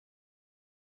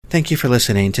Thank you for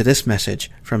listening to this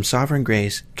message from Sovereign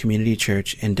Grace Community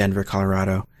Church in Denver,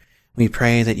 Colorado. We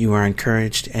pray that you are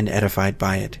encouraged and edified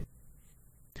by it.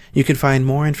 You can find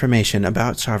more information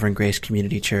about Sovereign Grace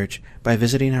Community Church by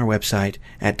visiting our website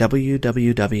at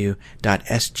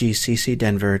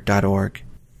www.sgccdenver.org.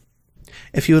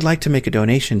 If you would like to make a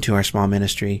donation to our small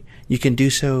ministry, you can do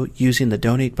so using the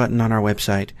donate button on our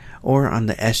website or on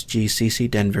the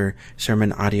SGCC Denver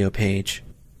sermon audio page.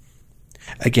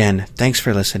 Again, thanks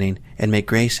for listening, and may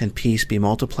grace and peace be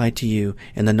multiplied to you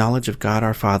in the knowledge of God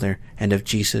our Father and of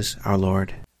Jesus our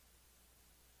Lord.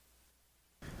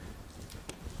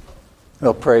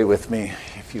 Well, pray with me,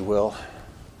 if you will.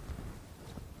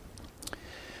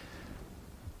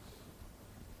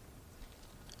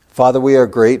 Father, we are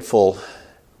grateful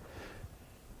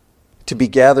to be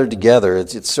gathered together.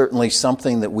 It's certainly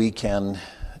something that we can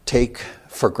take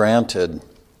for granted.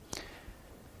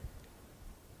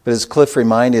 But as Cliff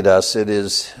reminded us, it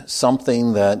is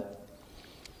something that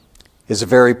is a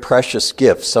very precious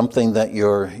gift, something that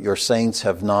your saints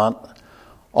have not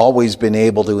always been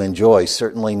able to enjoy,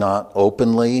 certainly not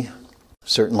openly,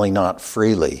 certainly not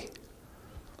freely.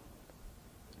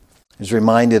 I was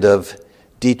reminded of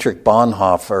Dietrich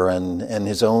Bonhoeffer and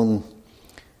his own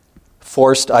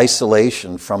forced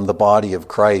isolation from the body of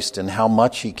Christ and how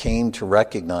much he came to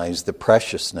recognize the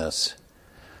preciousness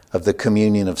of the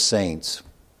communion of saints.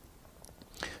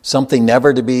 Something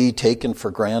never to be taken for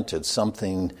granted,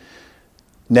 something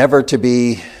never to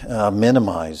be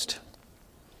minimized,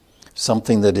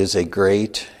 something that is a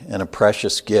great and a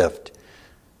precious gift.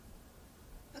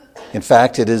 In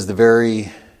fact, it is the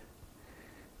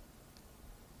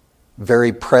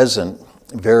very present,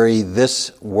 very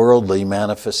this worldly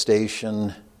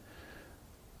manifestation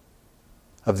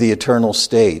of the eternal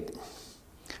state,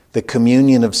 the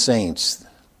communion of saints,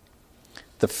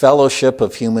 the fellowship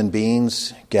of human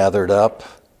beings gathered up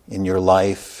in your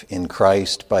life in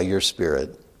Christ by your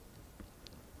Spirit.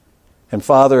 And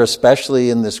Father, especially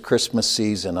in this Christmas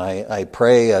season, I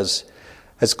pray as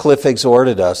Cliff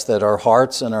exhorted us that our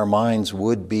hearts and our minds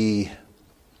would be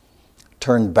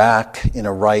turned back in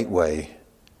a right way,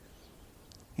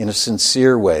 in a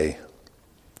sincere way,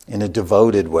 in a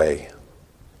devoted way,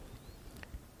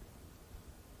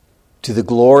 to the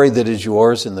glory that is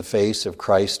yours in the face of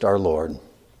Christ our Lord,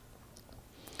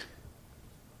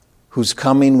 whose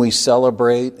coming we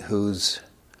celebrate, whose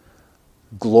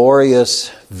glorious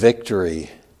victory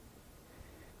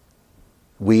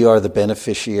we are the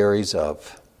beneficiaries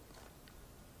of.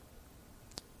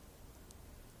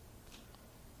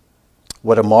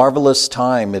 What a marvelous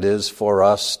time it is for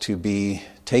us to be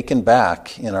taken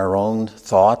back in our own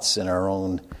thoughts, in our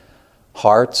own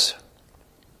hearts,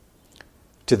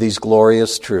 to these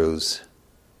glorious truths.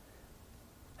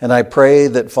 And I pray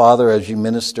that, Father, as you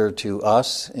minister to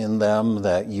us in them,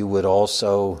 that you would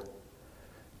also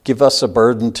give us a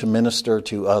burden to minister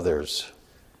to others.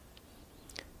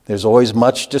 There's always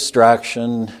much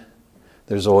distraction.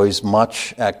 There's always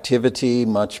much activity,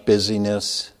 much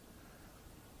busyness.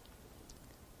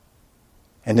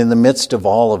 And in the midst of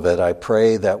all of it, I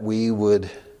pray that we would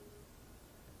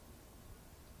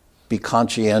be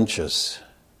conscientious,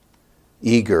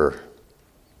 eager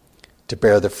to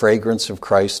bear the fragrance of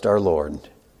Christ our Lord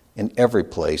in every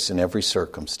place, in every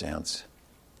circumstance.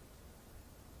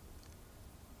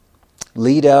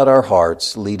 Lead out our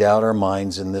hearts, lead out our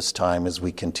minds in this time as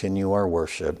we continue our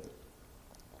worship.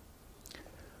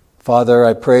 Father,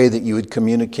 I pray that you would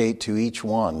communicate to each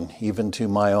one, even to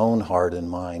my own heart and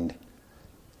mind,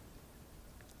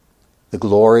 the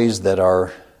glories that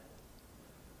are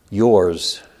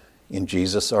yours in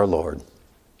Jesus our Lord.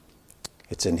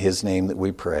 It's in his name that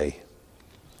we pray.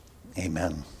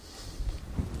 Amen.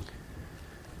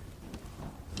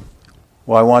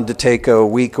 Well, I wanted to take a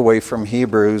week away from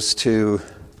Hebrews to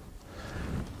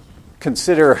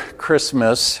consider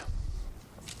Christmas.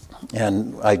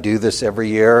 And I do this every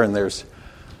year, and there's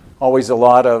always a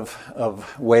lot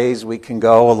of ways we can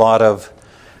go, a lot of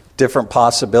different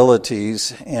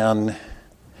possibilities. And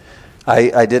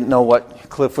I didn't know what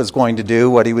Cliff was going to do,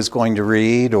 what he was going to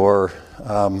read, or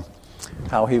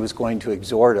how he was going to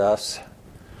exhort us.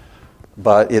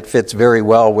 But it fits very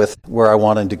well with where I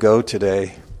wanted to go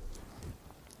today.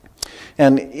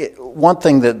 And one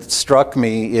thing that struck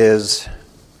me is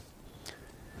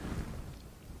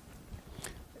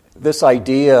this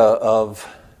idea of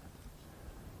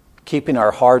keeping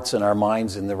our hearts and our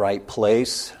minds in the right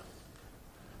place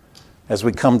as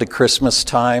we come to Christmas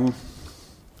time.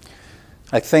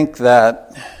 I think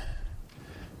that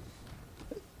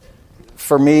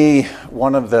for me,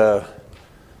 one of the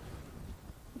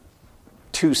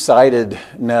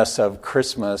two-sidedness of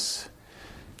Christmas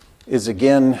is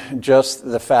again just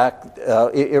the fact,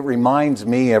 it reminds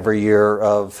me every year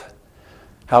of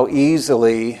how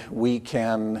easily we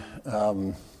can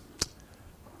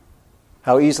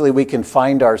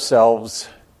find ourselves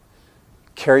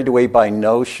carried away by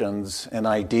notions and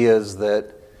ideas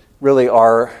that really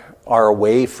are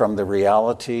away from the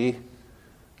reality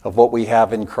of what we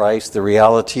have in Christ, the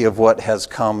reality of what has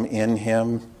come in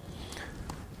Him.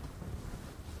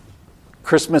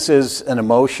 Christmas is an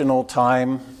emotional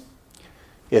time.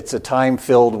 It's a time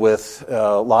filled with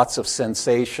lots of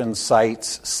sensations,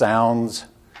 sights, sounds,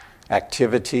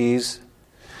 activities.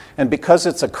 And because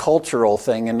it's a cultural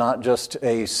thing and not just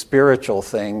a spiritual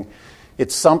thing,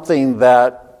 it's something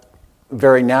that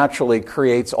very naturally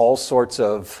creates all sorts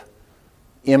of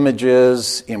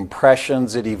images,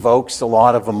 impressions. It evokes a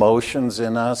lot of emotions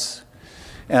in us.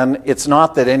 And it's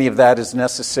not that any of that is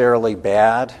necessarily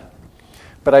bad,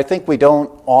 but I think we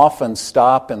don't often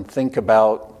stop and think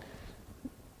about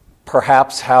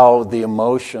perhaps how the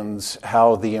emotions,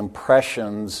 how the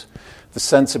impressions, the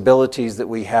sensibilities that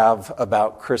we have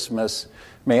about Christmas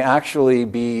may actually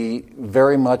be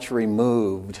very much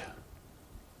removed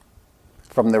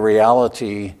from the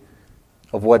reality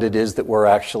of what it is that we're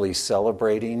actually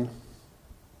celebrating.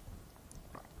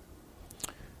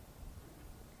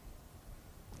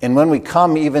 And when we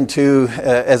come even to,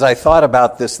 as I thought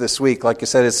about this week, like I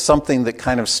said, it's something that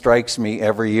kind of strikes me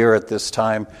every year at this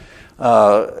time.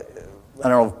 I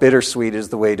don't know if bittersweet is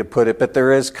the way to put it, but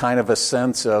there is kind of a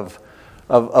sense of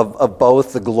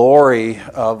both the glory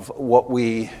of what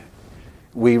we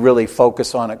really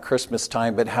focus on at Christmas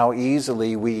time, but how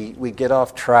easily we get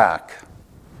off track.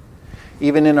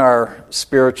 Even in our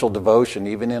spiritual devotion,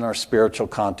 even in our spiritual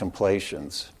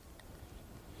contemplations.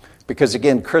 Because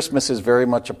again, Christmas is very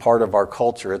much a part of our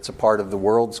culture. It's a part of the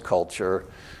world's culture.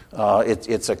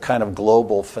 It's a kind of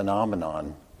global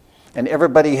phenomenon. And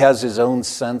everybody has his own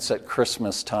sense at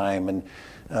Christmas time. And,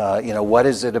 what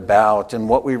is it about? And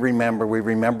what we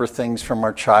remember things from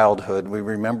our childhood. We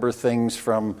remember things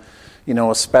from,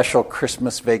 a special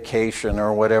Christmas vacation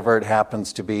or whatever it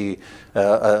happens to be,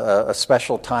 a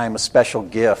special time, a special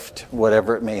gift,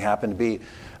 whatever it may happen to be,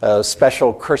 a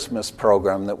special Christmas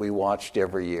program that we watched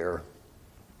every year.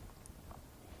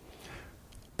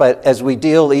 But as we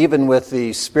deal even with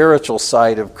the spiritual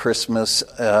side of Christmas,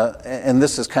 and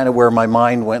this is kind of where my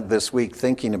mind went this week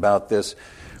thinking about this,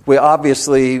 we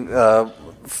obviously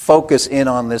focus in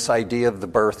on this idea of the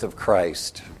birth of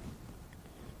Christ.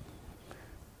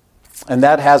 And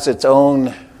that has its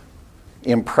own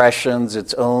impressions,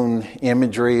 its own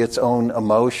imagery, its own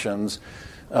emotions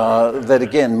that,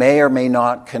 again, may or may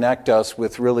not connect us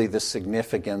with really the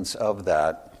significance of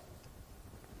that.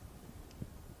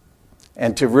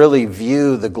 And to really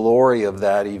view the glory of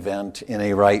that event in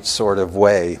a right sort of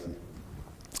way.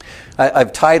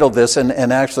 I've titled this, and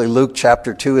actually Luke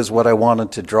chapter 2 is what I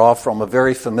wanted to draw from, a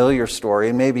very familiar story,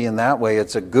 and maybe in that way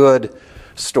it's a good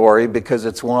story because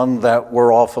it's one that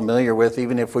we're all familiar with.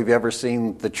 Even if we've ever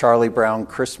seen the Charlie Brown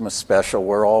Christmas special,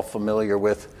 we're all familiar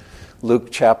with Luke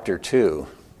chapter 2.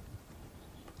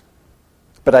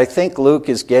 But I think Luke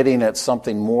is getting at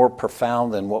something more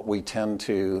profound than what we tend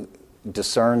to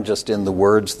discern just in the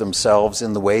words themselves,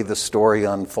 in the way the story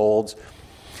unfolds.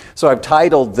 So I've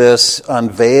titled this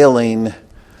Unveiling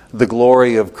the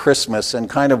Glory of Christmas, and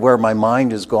kind of where my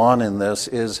mind has gone in this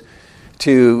is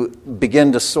to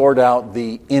begin to sort out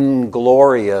the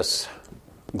inglorious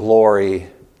glory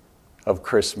of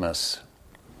Christmas.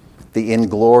 The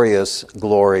inglorious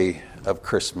glory of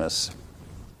Christmas.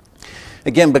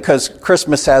 Again, because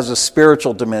Christmas has a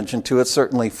spiritual dimension to it,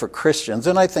 certainly for Christians,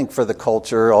 and I think for the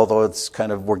culture, although it's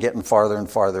kind of, we're getting farther and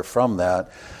farther from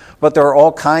that. But there are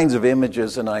all kinds of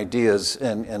images and ideas,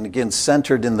 and again,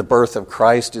 centered in the birth of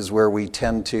Christ is where we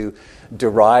tend to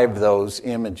derive those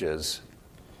images.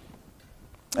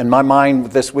 And my mind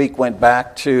this week went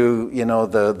back to,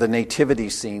 the nativity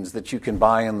scenes that you can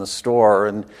buy in the store,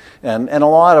 and a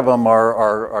lot of them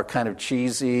are kind of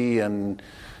cheesy, and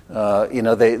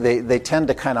they tend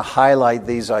to kind of highlight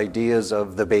these ideas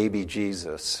of the baby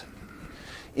Jesus,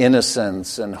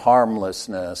 innocence and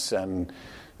harmlessness, and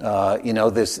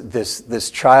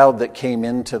this child that came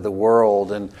into the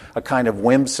world, and a kind of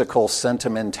whimsical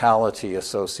sentimentality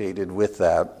associated with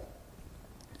that.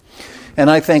 And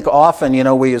I think often,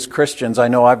 we as Christians, I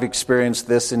know I've experienced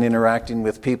this in interacting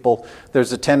with people,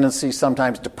 there's a tendency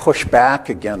sometimes to push back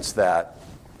against that.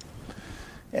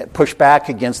 Push back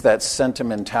against that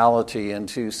sentimentality and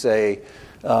to say,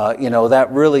 that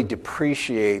really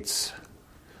depreciates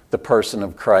the person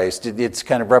of Christ. It's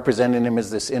kind of representing him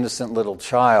as this innocent little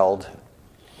child.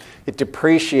 It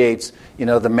depreciates,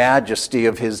 the majesty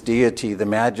of his deity, the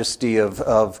majesty of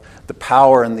the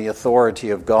power and the authority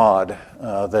of God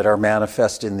that are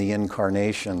manifest in the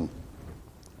incarnation.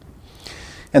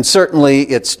 And certainly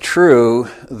it's true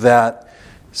that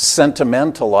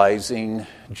sentimentalizing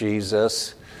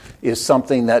Jesus is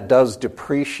something that does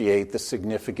depreciate the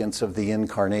significance of the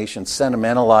incarnation,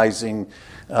 sentimentalizing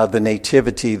the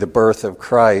nativity, the birth of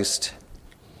Christ.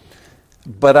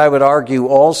 But I would argue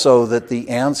also that the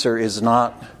answer is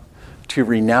not to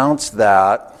renounce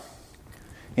that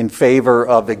in favor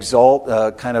of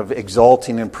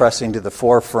exalting and pressing to the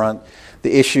forefront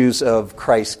the issues of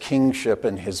Christ's kingship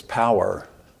and his power.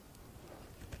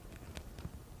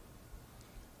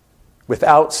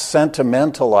 Without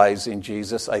sentimentalizing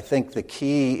Jesus, I think the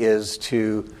key is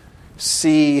to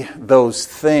see those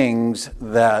things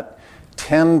that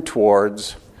tend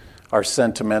towards our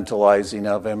sentimentalizing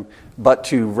of him, but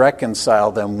to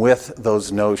reconcile them with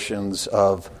those notions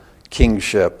of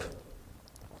kingship,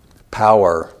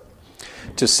 power,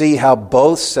 to see how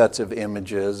both sets of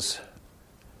images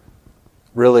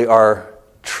really are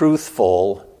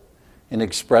truthful in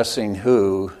expressing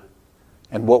who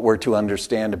and what we're to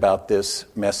understand about this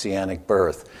messianic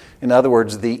birth. In other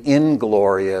words, the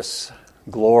inglorious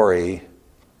glory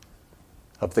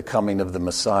of the coming of the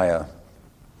Messiah.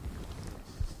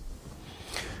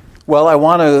 Well, I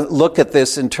want to look at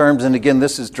this in terms, and again,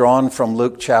 this is drawn from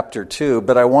Luke chapter 2,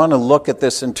 but I want to look at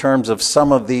this in terms of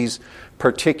some of these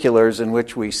particulars in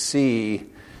which we see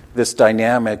this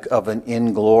dynamic of an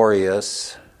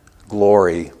inglorious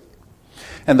glory.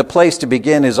 And the place to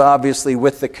begin is obviously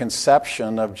with the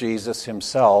conception of Jesus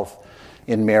himself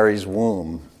in Mary's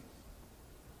womb.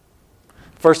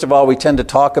 First of all, we tend to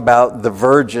talk about the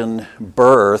virgin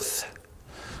birth,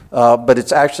 but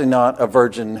it's actually not a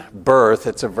virgin birth,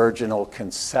 it's a virginal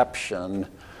conception.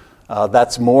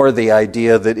 That's more the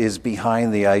idea that is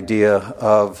behind the idea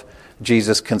of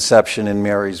Jesus' conception in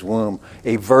Mary's womb,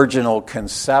 a virginal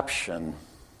conception.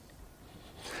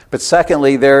 But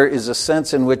secondly, there is a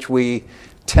sense in which we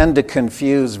tend to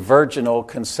confuse virginal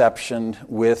conception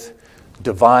with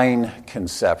divine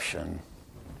conception.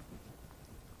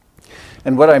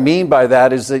 And what I mean by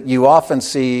that is that you often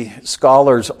see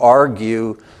scholars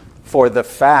argue for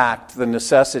the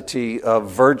necessity of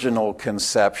virginal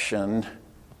conception,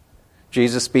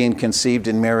 Jesus being conceived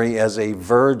in Mary as a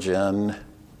virgin,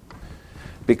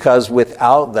 because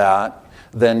without that,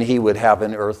 then he would have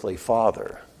an earthly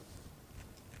father.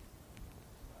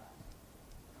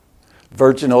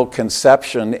 Virginal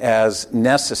conception as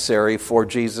necessary for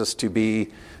Jesus to be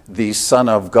the Son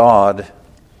of God,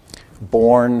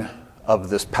 born of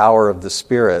this power of the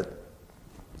Spirit.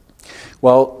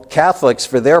 Well, Catholics,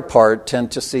 for their part,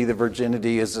 tend to see the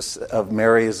virginity of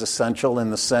Mary as essential in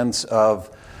the sense of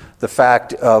the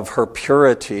fact of her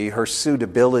purity, her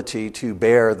suitability to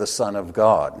bear the Son of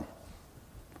God.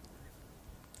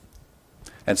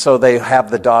 And so they have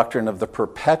the doctrine of the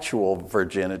perpetual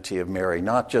virginity of Mary,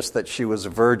 not just that she was a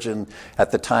virgin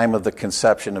at the time of the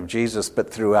conception of Jesus,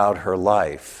 but throughout her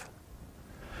life,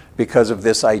 because of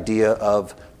this idea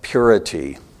of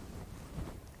purity.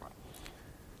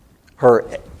 Her,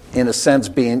 in a sense,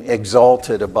 being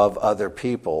exalted above other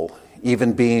people,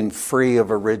 even being free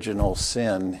of original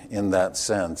sin in that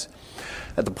sense.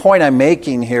 And the point I'm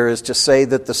making here is to say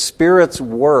that the Spirit's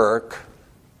work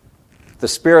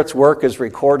as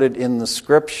recorded in the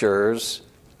Scriptures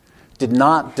did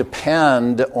not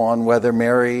depend on whether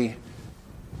Mary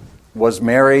was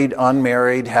married,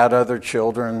 unmarried, had other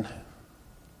children.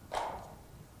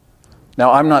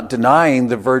 Now, I'm not denying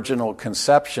the virginal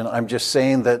conception. I'm just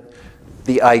saying that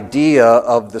the idea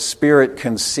of the Spirit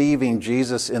conceiving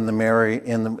Jesus in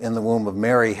the womb of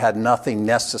Mary had nothing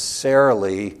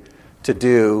necessarily to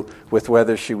do with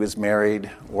whether she was married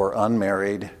or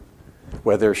unmarried,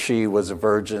 whether she was a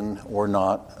virgin or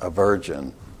not a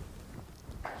virgin.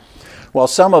 While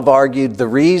some have argued the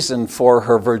reason for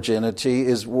her virginity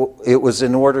is it was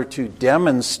in order to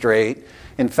demonstrate,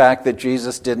 in fact, that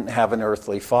Jesus didn't have an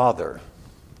earthly father.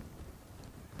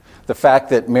 The fact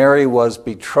that Mary was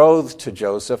betrothed to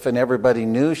Joseph, and everybody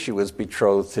knew she was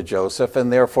betrothed to Joseph,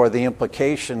 and therefore the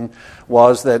implication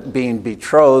was that being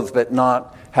betrothed but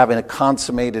not having a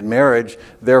consummated marriage,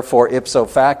 therefore ipso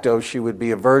facto she would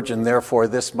be a virgin, therefore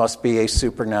this must be a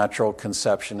supernatural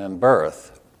conception and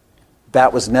birth.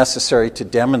 That was necessary to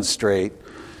demonstrate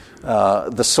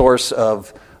the source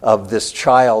of this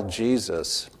child,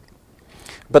 Jesus.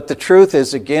 But the truth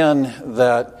is, again,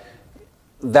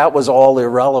 that was all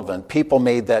irrelevant. People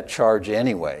made that charge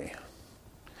anyway.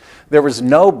 There was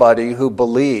nobody who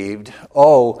believed,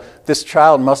 this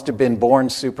child must have been born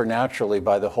supernaturally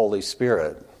by the Holy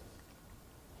Spirit.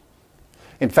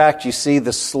 In fact, you see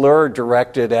the slur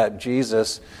directed at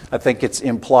Jesus. I think it's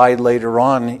implied later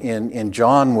on in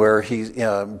John, where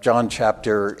John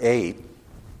chapter 8,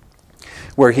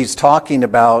 where he's talking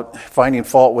about finding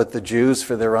fault with the Jews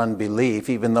for their unbelief,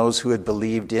 even those who had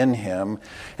believed in him,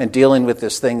 and dealing with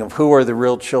this thing of who are the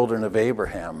real children of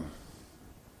Abraham.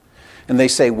 And they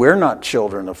say, we're not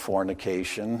children of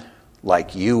fornication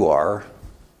like you are.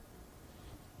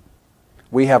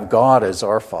 We have God as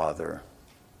our Father.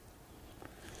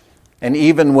 And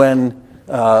even when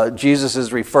Jesus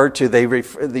is referred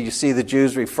to, you see the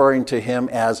Jews referring to him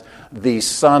as the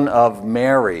Son of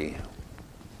Mary.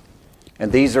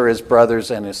 And these are his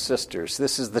brothers and his sisters.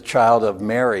 This is the child of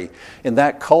Mary. In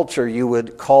that culture, you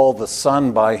would call the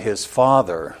son by his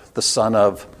father, the son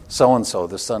of so-and-so,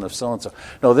 the son of so-and-so.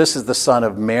 No, this is the son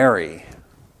of Mary.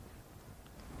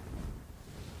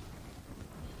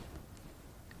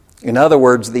 In other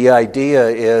words, the idea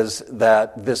is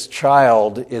that this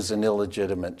child is an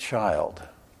illegitimate child,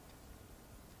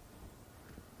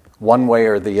 one way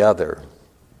or the other.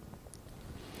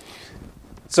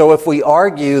 So if we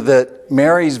argue that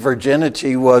Mary's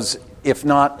virginity was, if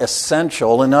not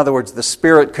essential, in other words, the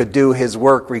Spirit could do his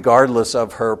work regardless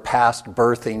of her past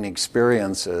birthing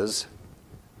experiences,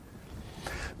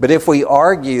 but if we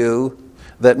argue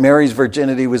that Mary's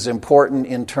virginity was important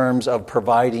in terms of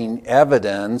providing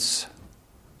evidence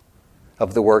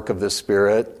of the work of the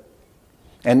Spirit,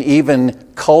 and even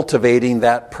cultivating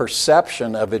that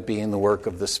perception of it being the work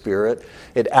of the Spirit,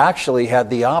 it actually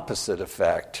had the opposite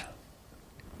effect.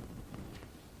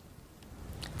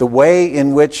 The way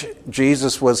in which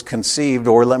Jesus was conceived,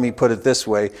 or let me put it this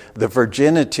way, the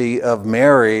virginity of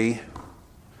Mary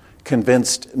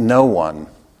convinced no one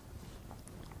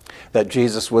that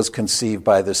Jesus was conceived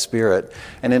by the Spirit.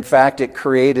 And in fact, it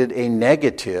created a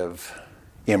negative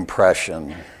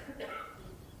impression.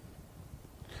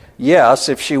 Yes,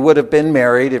 if she would have been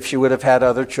married, if she would have had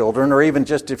other children, or even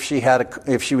just if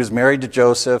she was married to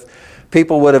Joseph,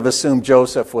 people would have assumed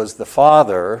Joseph was the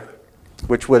father,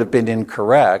 which would have been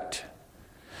incorrect,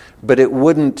 but it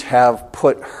wouldn't have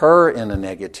put her in a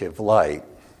negative light.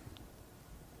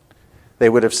 They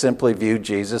would have simply viewed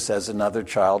Jesus as another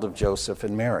child of Joseph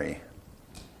and Mary,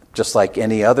 just like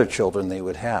any other children they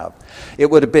would have.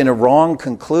 It would have been a wrong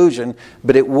conclusion,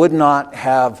 but it would not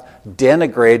have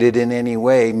denigrated in any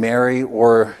way Mary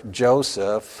or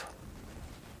Joseph,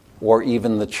 or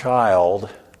even the child,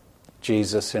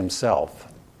 Jesus himself.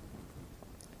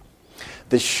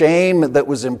 The shame that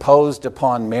was imposed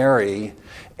upon Mary,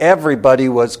 everybody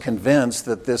was convinced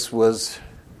that this was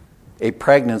a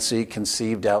pregnancy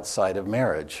conceived outside of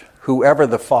marriage. Whoever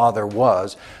the father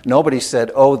was, nobody said,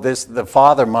 the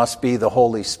father must be the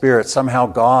Holy Spirit. Somehow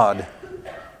God,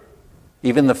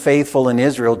 even the faithful in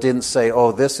Israel, didn't say,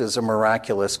 this is a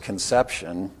miraculous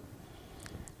conception.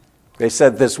 They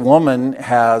said this woman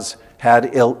has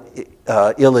had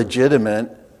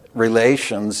illegitimate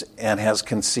relations and has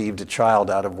conceived a child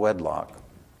out of wedlock.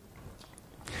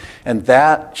 And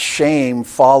that shame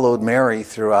followed Mary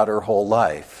throughout her whole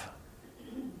life.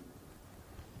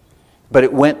 But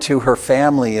it went to her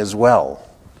family as well,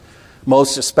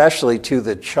 most especially to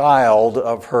the child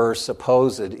of her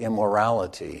supposed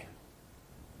immorality.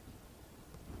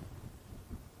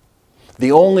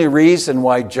 The only reason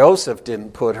why Joseph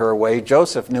didn't put her away,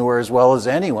 Joseph knew her as well as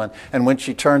anyone. And when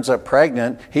she turns up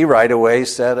pregnant, he right away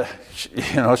said,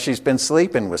 she's been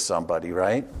sleeping with somebody,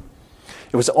 right?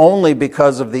 It was only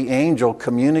because of the angel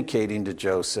communicating to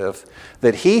Joseph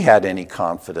that he had any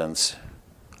confidence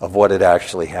of what had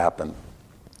actually happened.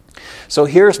 So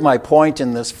here's my point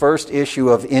in this first issue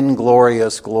of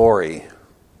Inglorious Glory.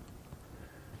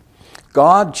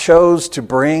 God chose to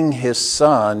bring his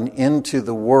Son into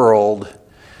the world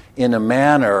in a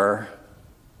manner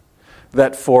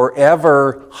that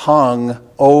forever hung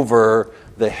over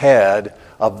the head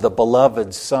of the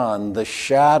beloved Son the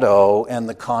shadow and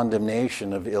the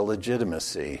condemnation of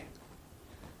illegitimacy,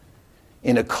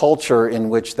 in a culture in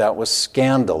which that was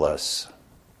scandalous.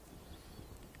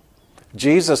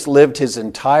 Jesus lived his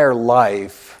entire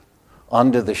life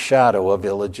under the shadow of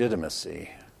illegitimacy.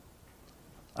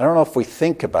 I don't know if we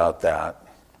think about that.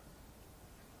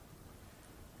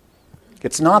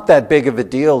 It's not that big of a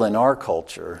deal in our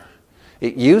culture.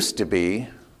 It used to be.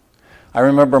 I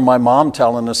remember my mom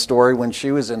telling a story when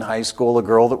she was in high school. A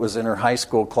girl that was in her high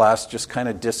school class just kind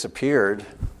of disappeared.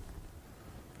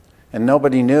 And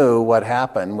nobody knew what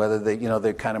happened, whether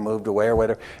they kind of moved away or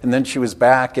whatever. And then she was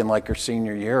back in like her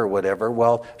senior year or whatever.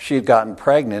 Well, she had gotten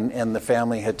pregnant and the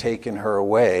family had taken her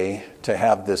away to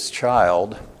have this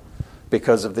child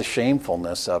because of the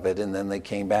shamefulness of it. And then they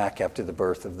came back after the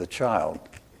birth of the child.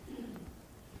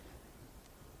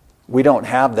 We don't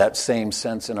have that same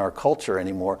sense in our culture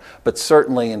anymore, but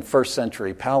certainly in first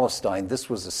century Palestine, this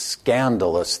was a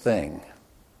scandalous thing.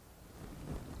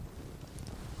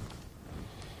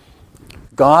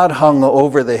 God hung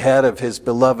over the head of his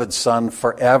beloved Son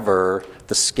forever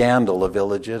the scandal of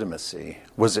illegitimacy.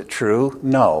 Was it true?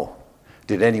 No.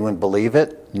 Did anyone believe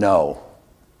it? No.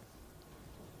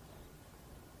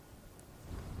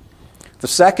 The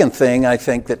second thing I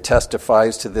think that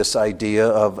testifies to this idea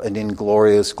of an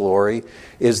inglorious glory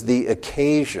is the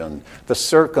occasion, the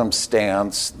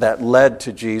circumstance that led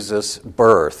to Jesus'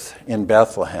 birth in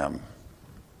Bethlehem.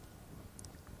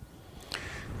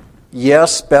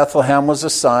 Yes, Bethlehem was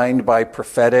assigned by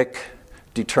prophetic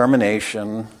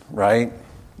determination, right?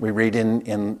 We read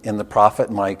in the prophet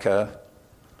Micah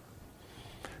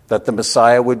that the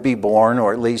Messiah would be born,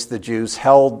 or at least the Jews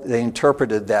they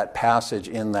interpreted that passage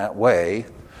in that way.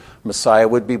 Messiah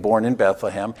would be born in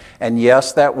Bethlehem. And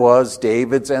yes, that was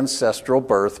David's ancestral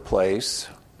birthplace.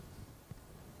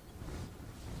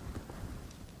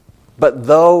 But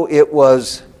though it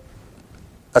was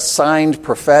assigned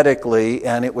prophetically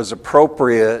and it was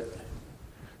appropriate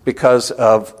because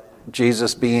of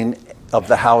Jesus being of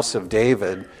the house of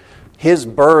David, his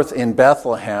birth in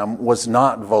Bethlehem was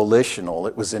not volitional,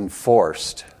 it was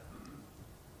enforced.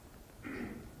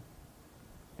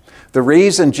 The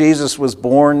reason Jesus was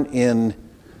born in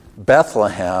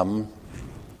Bethlehem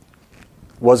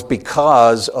was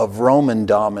because of Roman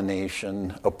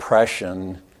domination,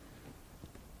 oppression,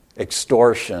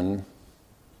 extortion,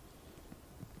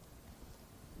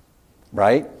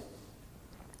 right?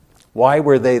 Why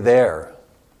were they there?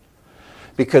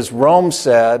 Because Rome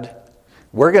said,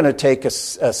 we're going to take a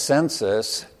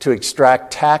census to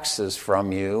extract taxes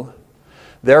from you.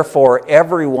 Therefore,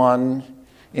 everyone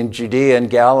in Judea and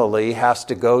Galilee has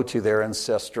to go to their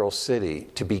ancestral city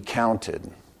to be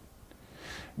counted.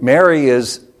 Mary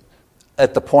is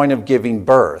at the point of giving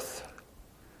birth.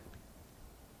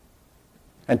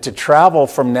 And to travel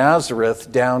from Nazareth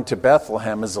down to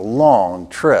Bethlehem is a long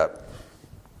trip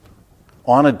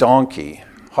on a donkey,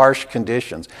 harsh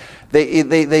conditions. They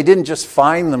didn't just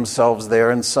find themselves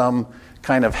there in some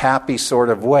kind of happy sort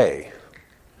of way.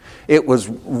 It was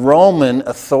Roman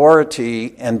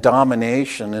authority and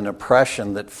domination and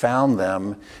oppression that found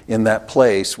them in that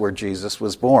place where Jesus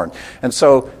was born. And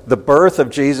so the birth of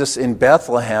Jesus in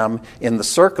Bethlehem, in the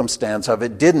circumstance of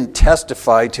it, didn't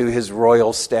testify to his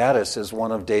royal status as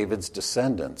one of David's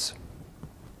descendants.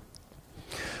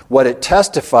 What it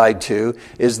testified to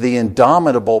is the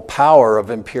indomitable power of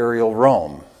imperial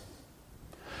Rome.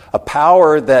 A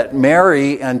power that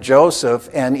Mary and Joseph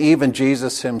and even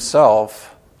Jesus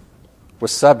himself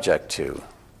was subject to.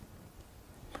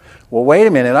 Well, wait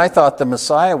a minute. I thought the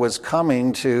Messiah was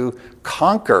coming to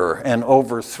conquer and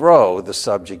overthrow the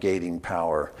subjugating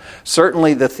power.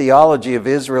 Certainly the theology of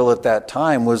Israel at that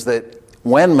time was that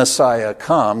when Messiah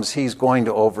comes, he's going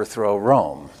to overthrow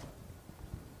Rome.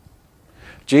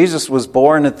 Jesus was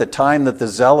born at the time that the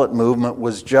Zealot movement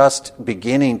was just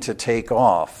beginning to take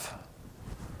off.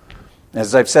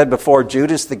 As I've said before,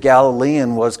 Judas the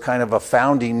Galilean was kind of a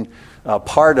founding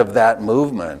part of that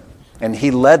movement. And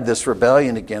he led this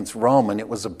rebellion against Rome, and it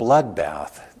was a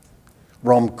bloodbath.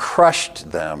 Rome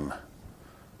crushed them.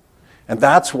 And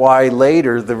that's why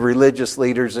later the religious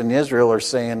leaders in Israel are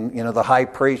saying, the high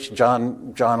priest,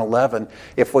 John 11,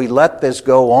 if we let this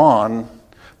go on,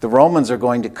 the Romans are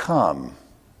going to come.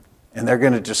 And they're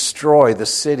going to destroy the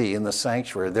city and the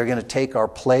sanctuary. They're going to take our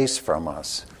place from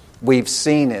us. We've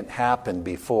seen it happen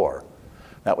before.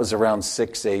 That was around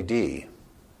 6 AD.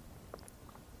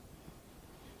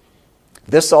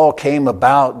 This all came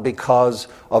about because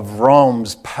of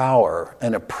Rome's power,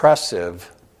 an oppressive,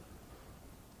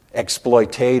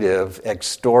 exploitative,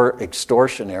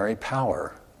 extortionary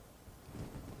power.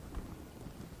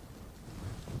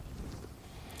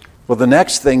 Well, the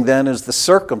next thing then is the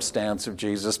circumstance of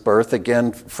Jesus' birth.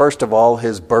 Again, first of all,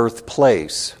 his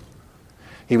birthplace.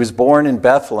 He was born in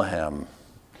Bethlehem.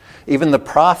 Even the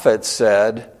prophets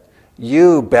said,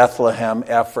 "You, Bethlehem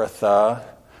Ephrathah,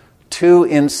 too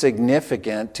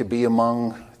insignificant to be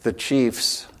among the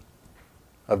chiefs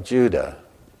of Judah."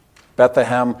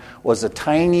 Bethlehem was a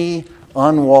tiny,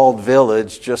 unwalled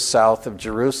village just south of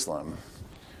Jerusalem.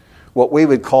 What we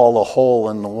would call a hole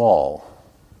in the wall.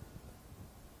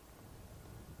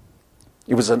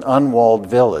 It was an unwalled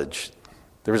village.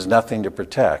 There was nothing to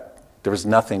protect. There was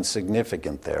nothing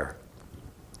significant there.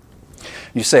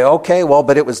 You say, okay, well,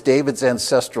 but it was David's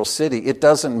ancestral city. It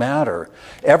doesn't matter.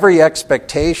 Every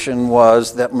expectation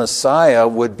was that Messiah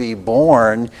would be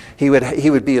born. He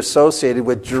would be associated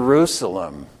with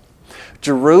Jerusalem.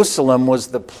 Jerusalem was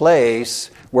the place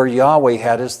where Yahweh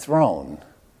had his throne.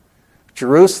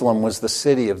 Jerusalem was the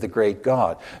city of the great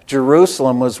God.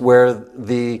 Jerusalem was where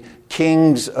the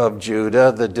kings of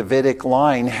Judah, the Davidic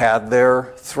line, had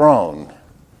their throne.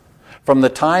 From the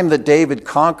time that David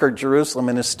conquered Jerusalem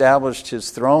and established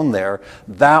his throne there,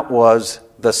 that was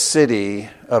the city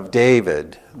of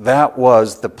David. That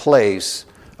was the place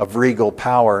of regal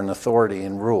power and authority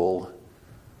and rule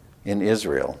in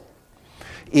Israel.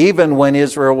 Even when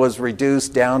Israel was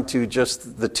reduced down to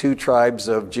just the two tribes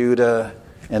of Judah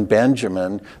and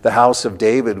Benjamin, the house of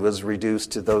David was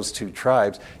reduced to those two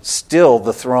tribes. Still,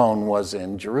 the throne was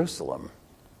in Jerusalem.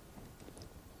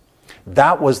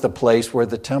 That was the place where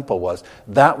the temple was.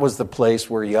 That was the place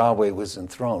where Yahweh was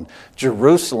enthroned.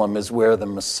 Jerusalem is where the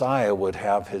Messiah would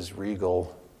have his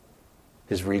regal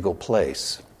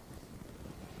place.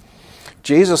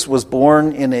 Jesus was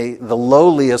born in the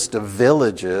lowliest of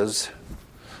villages,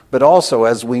 but also,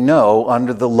 as we know,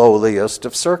 under the lowliest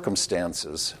of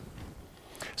circumstances.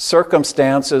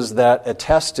 Circumstances that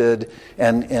attested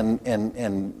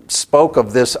and spoke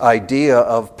of this idea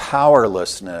of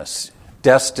powerlessness,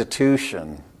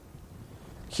 destitution,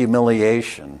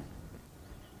 humiliation.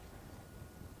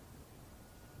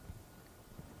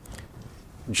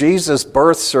 Jesus'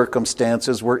 birth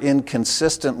circumstances were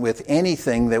inconsistent with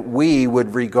anything that we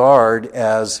would regard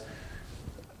as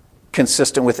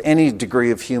consistent with any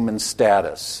degree of human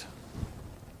status.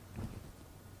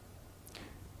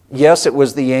 Yes, it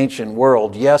was the ancient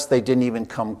world. Yes, they didn't even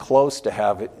come close to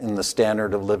have it in the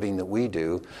standard of living that we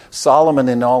do. Solomon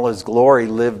in all his glory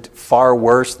lived far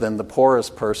worse than the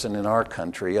poorest person in our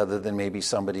country, other than maybe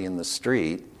somebody in the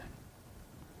street.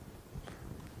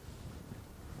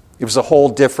 It was a whole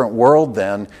different world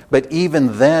then, but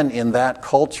even then in that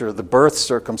culture, the birth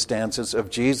circumstances of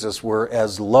Jesus were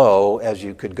as low as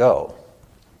you could go.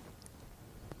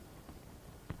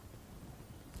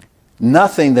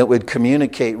 Nothing that would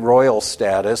communicate royal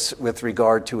status with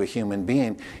regard to a human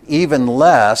being, even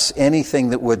less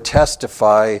anything that would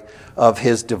testify of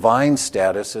his divine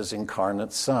status as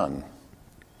incarnate Son.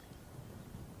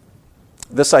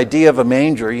 This idea of a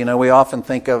manger, we often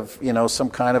think of,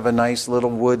 some kind of a nice little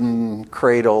wooden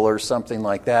cradle or something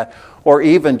like that, or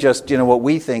even just, what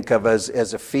we think of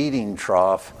as a feeding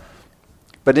trough.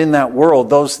 But in that world,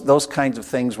 those kinds of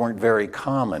things weren't very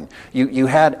common. You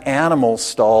had animal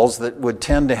stalls that would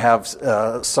tend to have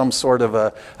some sort of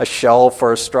a shelf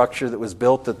or a structure that was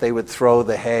built that they would throw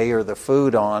the hay or the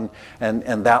food on,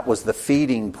 and that was the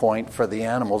feeding point for the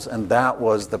animals, and that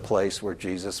was the place where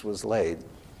Jesus was laid.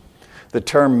 The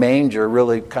term manger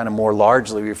really kind of more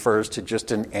largely refers to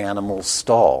just an animal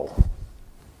stall.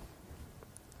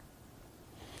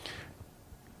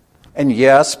 And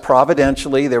yes,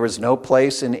 providentially, there was no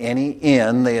place in any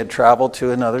inn. They had traveled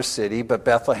to another city, but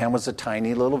Bethlehem was a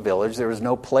tiny little village. There was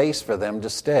no place for them to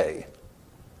stay.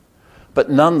 But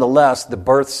nonetheless, the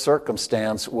birth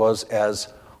circumstance was as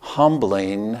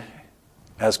humbling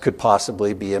as could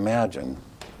possibly be imagined.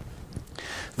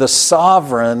 The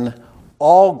sovereign,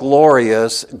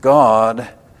 all-glorious God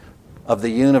of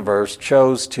the universe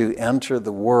chose to enter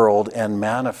the world and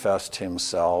manifest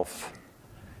himself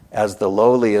as the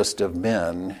lowliest of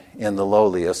men in the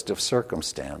lowliest of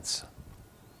circumstance.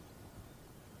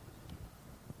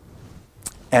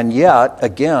 And yet,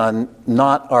 again,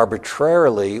 not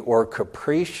arbitrarily or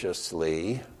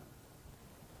capriciously,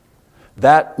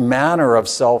 that manner of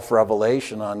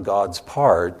self-revelation on God's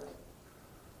part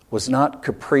was not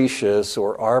capricious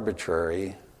or arbitrary,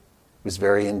 it was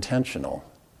very intentional.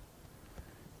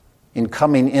 In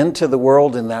coming into the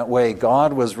world in that way,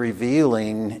 God was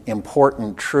revealing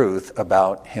important truth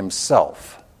about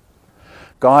himself.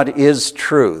 God is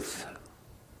truth.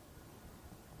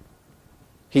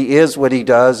 He is what he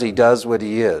does what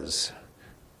he is.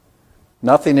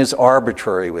 Nothing is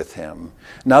arbitrary with him.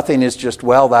 Nothing is just,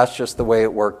 that's just the way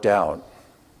it worked out.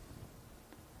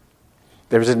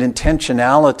 There's an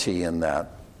intentionality in that.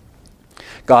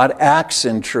 God acts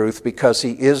in truth because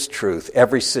he is truth.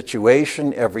 Every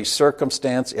situation, every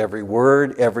circumstance, every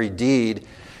word, every deed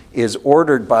is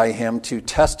ordered by him to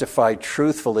testify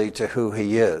truthfully to who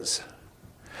he is.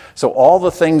 So all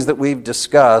the things that we've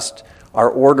discussed are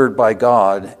ordered by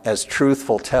God as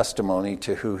truthful testimony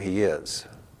to who he is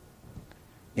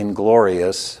in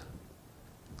glorious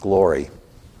glory.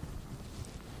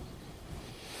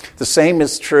 The same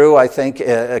is true, I think,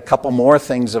 a couple more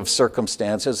things of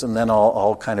circumstances, and then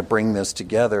I'll kind of bring this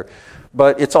together.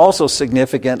 But it's also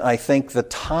significant, I think, the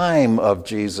time of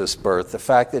Jesus' birth, the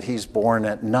fact that he's born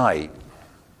at night.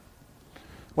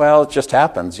 Well, it just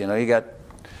happens, you got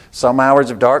some hours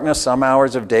of darkness, some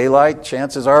hours of daylight.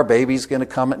 Chances are baby's going to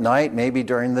come at night, maybe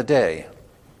during the day.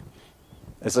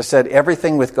 As I said,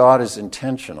 everything with God is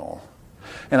intentional.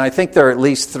 And I think there are at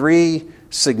least three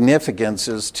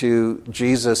significances to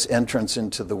Jesus' entrance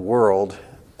into the world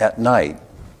at night.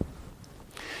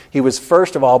 He was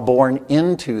first of all born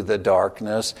into the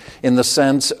darkness in the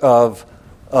sense of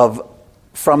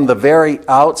from the very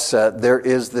outset, there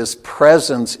is this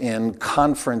presence in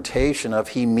confrontation of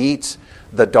he meets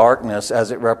the darkness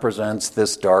as it represents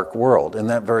this dark world. And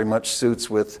that very much suits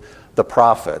with the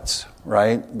prophets,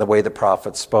 right? The way the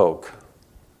prophets spoke.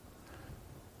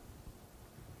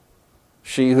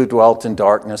 She who dwelt in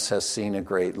darkness has seen a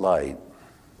great light.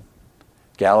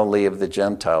 Galilee of the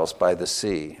Gentiles by the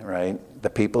sea, right? The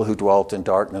people who dwelt in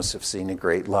darkness have seen a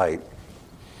great light.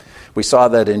 We saw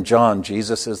that in John.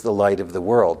 Jesus is the light of the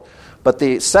world. But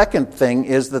the second thing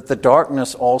is that the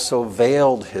darkness also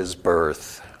veiled his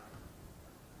birth.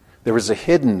 There was a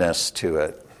hiddenness to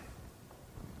it.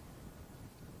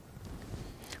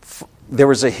 There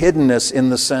was a hiddenness in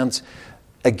the sense,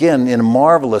 again, in a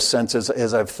marvelous sense,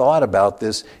 as I've thought about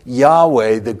this,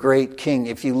 Yahweh, the great king.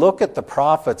 If you look at the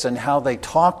prophets and how they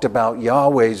talked about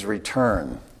Yahweh's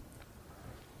return,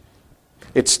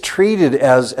 it's treated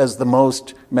as the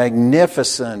most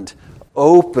magnificent,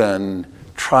 open,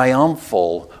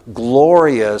 triumphal,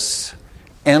 glorious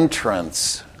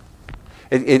entrance.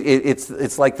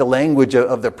 It's like the language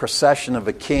of the procession of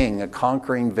a king, a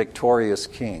conquering, victorious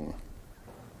king.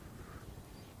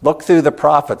 Look through the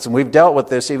prophets, and we've dealt with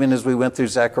this even as we went through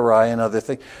Zechariah and other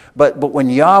things. But when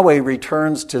Yahweh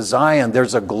returns to Zion,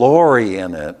 there's a glory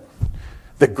in it.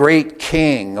 The great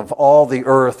king of all the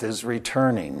earth is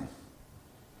returning.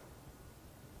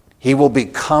 He will be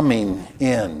coming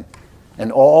in,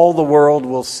 and all the world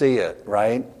will see it,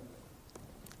 right?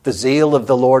 The zeal of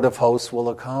the Lord of hosts will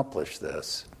accomplish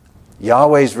this.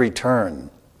 Yahweh's return.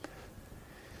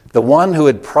 The one who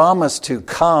had promised to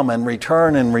come and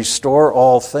return and restore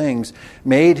all things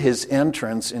made his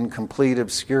entrance in complete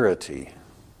obscurity.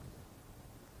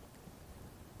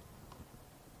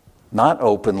 Not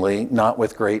openly, not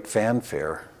with great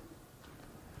fanfare,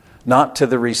 not to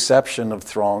the reception of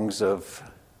throngs of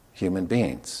human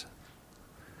beings.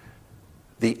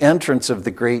 The entrance of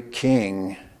the great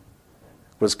king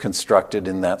was constructed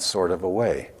in that sort of a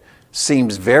way.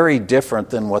 Seems very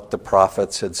different than what the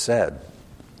prophets had said.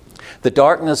 The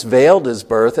darkness veiled his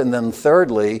birth, and then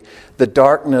thirdly, the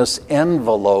darkness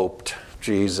enveloped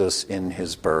Jesus in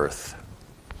his birth.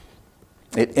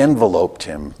 It enveloped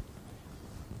him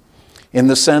in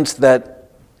the sense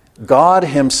that God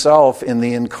himself in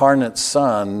the incarnate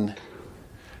Son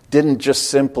didn't just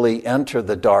simply enter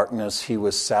the darkness, he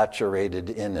was saturated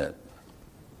in it.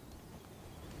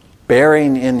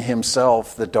 Bearing in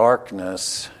himself the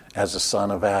darkness as a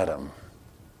son of Adam.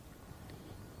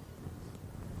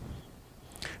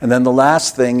 And then the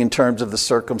last thing in terms of the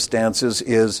circumstances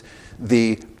is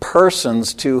the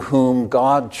persons to whom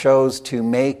God chose to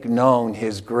make known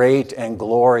his great and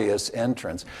glorious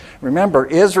entrance. Remember,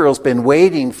 Israel's been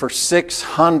waiting for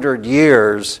 600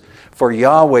 years for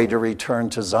Yahweh to return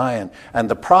to Zion. And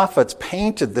the prophets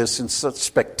painted this in such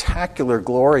spectacular,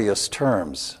 glorious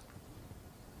terms.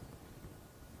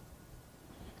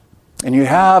 And you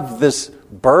have this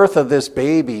birth of this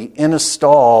baby in a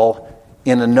stall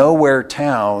in a nowhere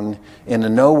town, in a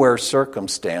nowhere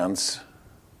circumstance,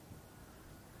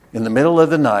 in the middle of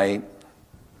the night.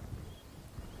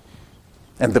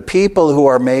 And the people who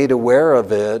are made aware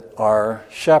of it are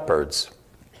shepherds,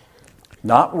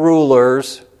 not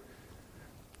rulers,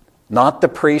 not the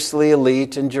priestly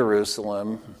elite in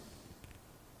Jerusalem,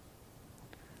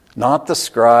 not the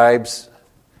scribes,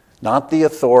 not the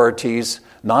authorities,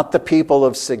 not the people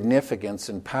of significance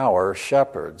and power,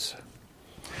 shepherds.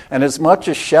 And as much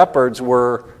as shepherds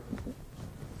were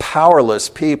powerless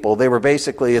people, they were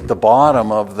basically at the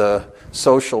bottom of the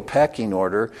social pecking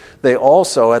order, they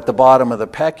also, at the bottom of the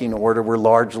pecking order, were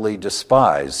largely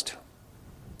despised.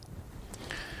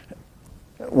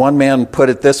 One man put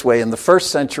it this way: in the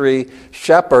first century,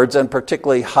 shepherds, and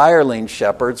particularly hireling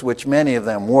shepherds, which many of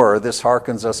them were, this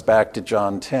harkens us back to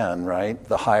John 10, right?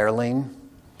 The hireling.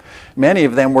 Many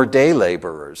of them were day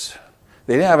laborers.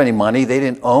 They didn't have any money. They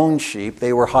didn't own sheep.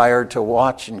 They were hired to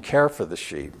watch and care for the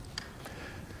sheep.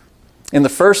 In the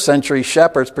first century,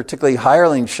 shepherds, particularly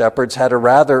hireling shepherds, had a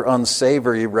rather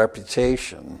unsavory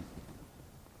reputation.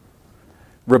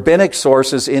 Rabbinic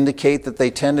sources indicate that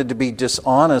they tended to be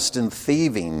dishonest and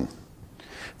thieving.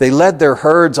 They led their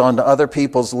herds onto other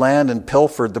people's land and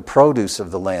pilfered the produce of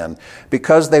the land.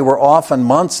 Because they were often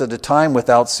months at a time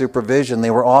without supervision,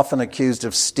 they were often accused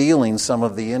of stealing some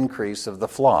of the increase of the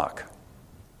flock.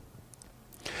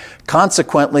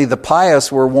 Consequently, the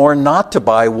pious were warned not to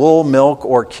buy wool, milk,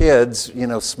 or kids,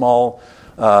 small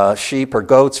sheep or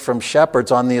goats from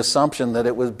shepherds on the assumption that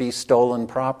it would be stolen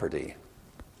property.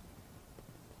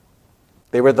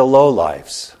 They were the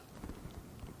lowlifes.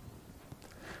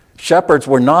 Shepherds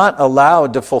were not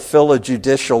allowed to fulfill a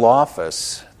judicial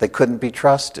office. They couldn't be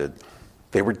trusted.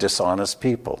 They were dishonest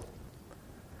people.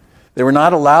 They were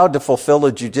not allowed to fulfill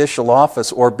a judicial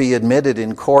office or be admitted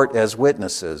in court as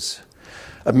witnesses.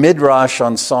 A midrash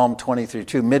on Psalm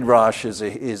 23:2. Midrash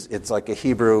it's like a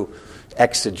Hebrew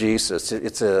exegesis.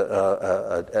 It's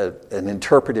an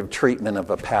interpretive treatment of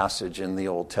a passage in the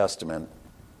Old Testament.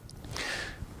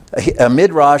 A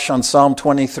midrash on Psalm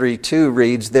 23:2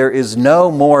 reads, "There is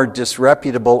no more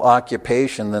disreputable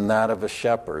occupation than that of a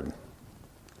shepherd."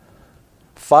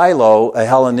 Philo, a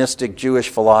Hellenistic Jewish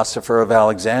philosopher of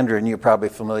Alexandria, and you're probably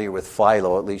familiar with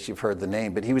Philo, at least you've heard the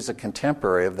name, but he was a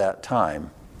contemporary of that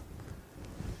time.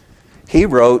 He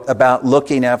wrote about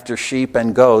looking after sheep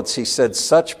and goats. He said,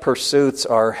 "Such pursuits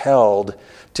are held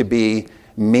to be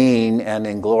mean and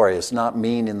inglorious." Not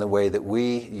mean in the way that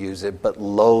we use it, but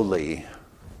lowly,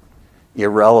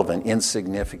 irrelevant,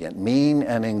 insignificant, mean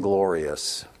and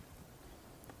inglorious.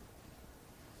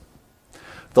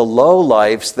 The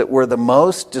lowlifes that were the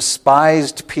most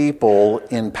despised people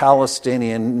in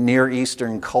Palestinian Near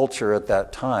Eastern culture at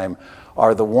that time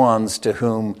are the ones to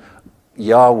whom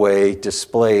Yahweh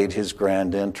displayed his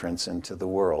grand entrance into the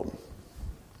world.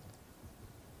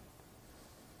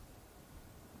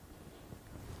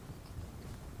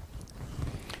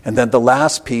 And then the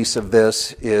last piece of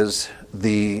this is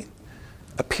the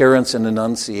appearance and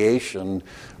annunciation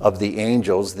of the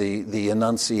angels, the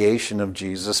annunciation of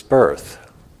Jesus' birth.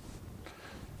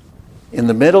 In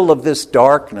the middle of this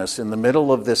darkness, in the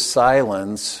middle of this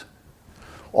silence,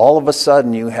 all of a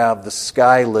sudden you have the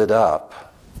sky lit up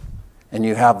and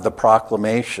you have the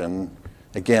proclamation.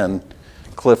 Again,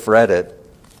 Cliff read it,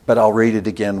 but I'll read it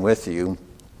again with you.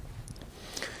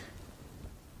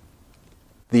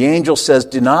 The angel says,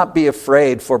 "Do not be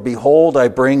afraid, for behold, I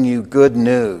bring you good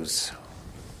news,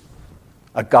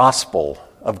 a gospel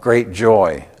of great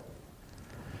joy,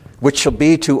 which shall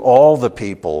be to all the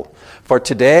people. For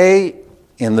today,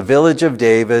 in the village of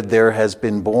David, there has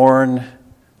been born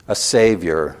a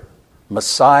Savior,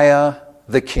 Messiah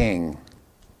the King."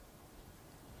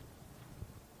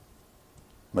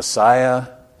 Messiah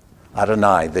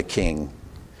Adonai, the King.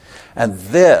 "And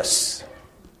this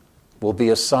will be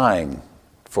a sign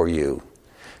for you.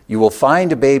 You will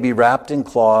find a baby wrapped in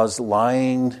cloths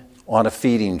lying on a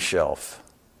feeding shelf."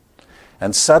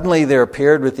 And suddenly there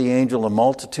appeared with the angel a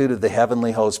multitude of the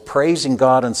heavenly host, praising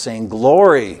God and saying,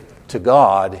 "Glory to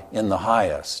God in the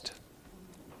highest,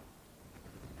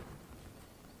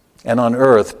 and on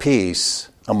earth peace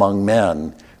among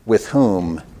men with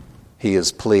whom he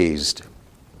is pleased."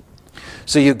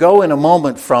 So you go in a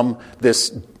moment from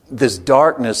this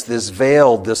darkness, this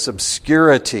veil, this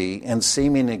obscurity and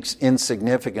seeming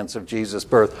insignificance of Jesus'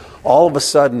 birth. All of a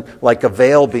sudden, like a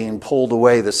veil being pulled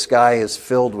away, the sky is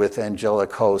filled with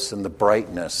angelic hosts and the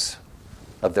brightness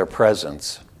of their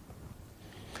presence.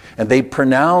 And they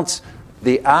pronounce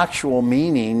the actual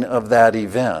meaning of that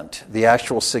event, the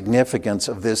actual significance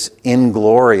of this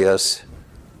inglorious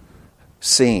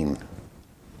scene.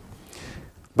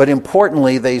 But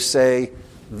importantly, they say,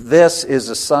 this is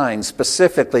a sign.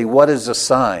 Specifically, what is a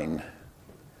sign?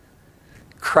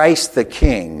 Christ the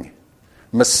King,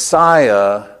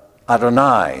 Messiah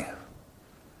Adonai.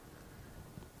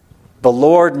 The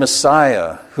Lord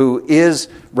Messiah, who is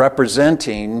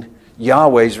representing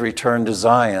Yahweh's return to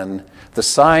Zion. The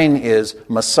sign is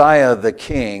Messiah the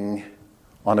King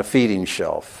on a feeding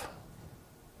shelf.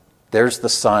 There's the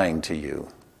sign to you.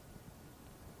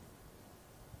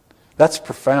 That's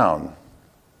profound.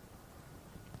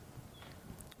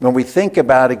 When we think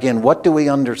about, again, what do we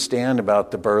understand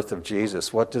about the birth of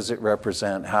Jesus? What does it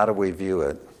represent? How do we view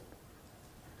it?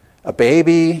 A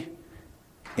baby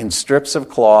in strips of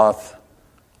cloth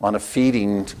on a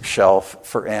feeding shelf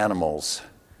for animals.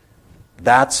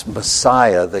 That's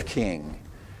Messiah the King.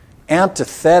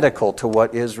 Antithetical to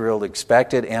what Israel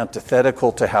expected,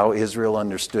 antithetical to how Israel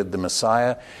understood the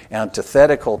Messiah,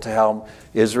 antithetical to how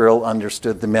Israel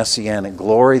understood the messianic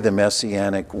glory, the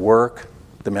messianic work,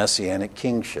 the messianic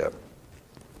kingship.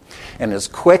 And as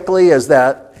quickly as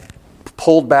that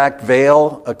pulled back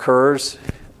veil occurs,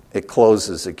 it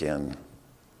closes again.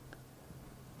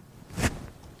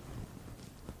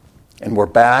 And we're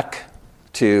back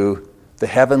to the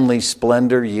heavenly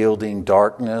splendor yielding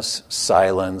darkness,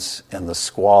 silence, and the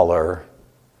squalor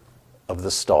of the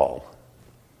stall.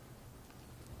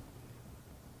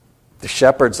 The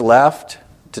shepherds left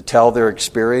to tell their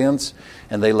experience,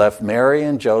 and they left Mary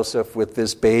and Joseph with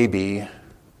this baby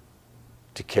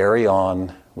to carry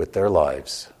on with their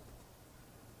lives.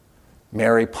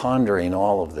 Mary pondering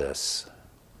all of this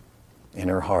in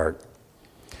her heart.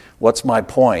 What's my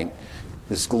point?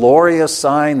 This glorious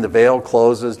sign, the veil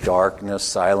closes, darkness,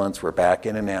 silence, we're back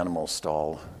in an animal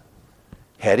stall.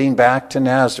 Heading back to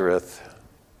Nazareth,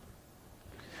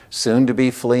 soon to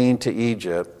be fleeing to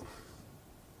Egypt.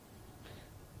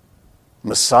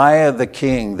 Messiah the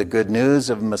King, the good news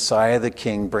of Messiah the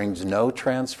King brings no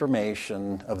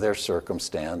transformation of their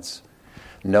circumstance,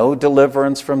 no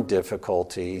deliverance from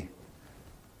difficulty,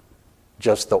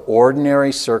 just the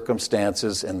ordinary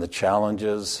circumstances and the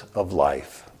challenges of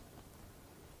life.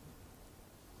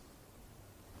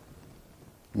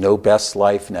 No best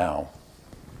life now.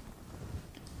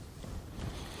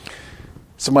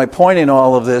 So my point in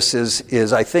all of this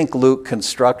is I think Luke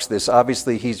constructs this.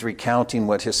 Obviously, he's recounting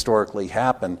what historically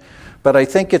happened. But I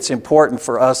think it's important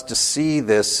for us to see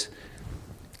this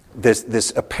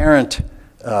apparent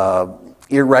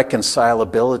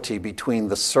irreconcilability between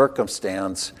the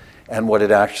circumstance and what it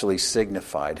actually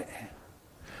signified.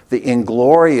 The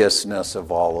ingloriousness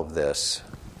of all of this,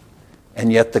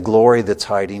 and yet the glory that's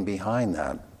hiding behind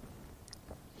that.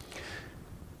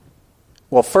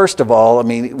 Well, first of all, I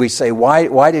mean, we say,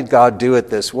 why did God do it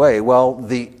this way? Well,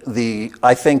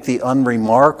 I think the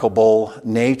unremarkable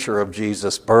nature of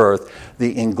Jesus' birth,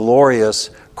 the inglorious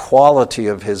quality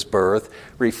of his birth,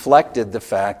 reflected the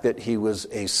fact that he was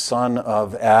a son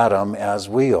of Adam as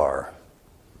we are.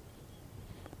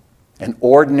 An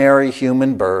ordinary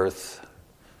human birth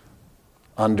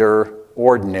under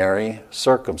ordinary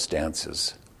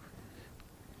circumstances.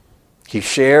 He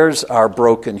shares our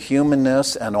broken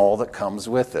humanness and all that comes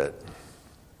with it.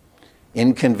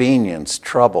 Inconvenience,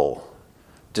 trouble,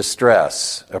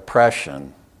 distress,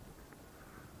 oppression,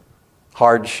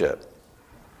 hardship.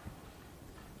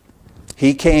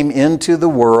 He came into the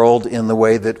world in the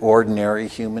way that ordinary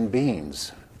human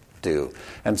beings do,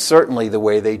 and certainly the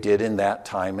way they did in that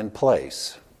time and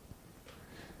place.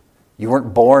 You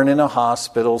weren't born in a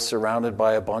hospital surrounded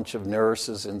by a bunch of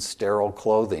nurses in sterile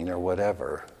clothing or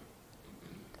whatever.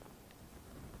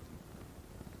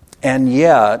 And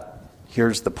yet,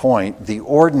 here's the point, the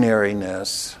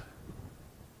ordinariness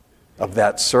of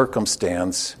that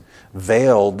circumstance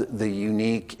veiled the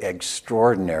unique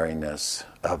extraordinariness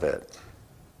of it.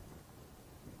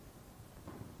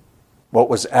 What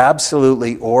was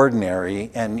absolutely ordinary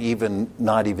and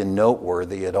not even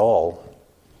noteworthy at all,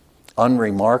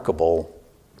 unremarkable,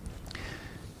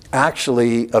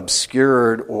 actually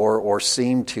obscured or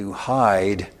seemed to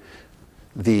hide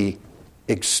the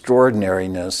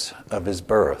extraordinariness of his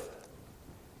birth.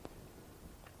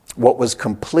 What was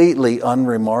completely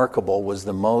unremarkable was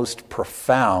the most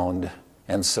profound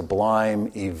and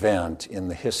sublime event in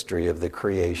the history of the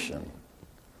creation.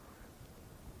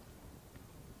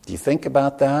 Do you think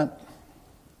about that?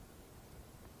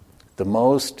 The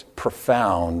most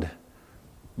profound,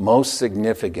 most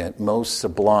significant, most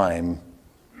sublime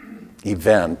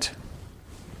event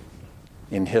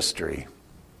in history,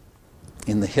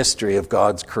 in the history of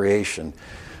God's creation.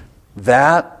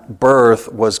 That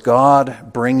birth was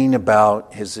God bringing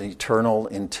about his eternal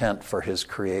intent for his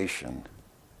creation.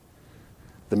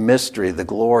 The mystery, the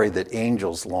glory that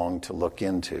angels long to look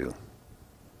into.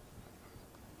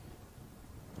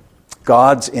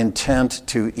 God's intent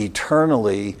to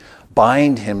eternally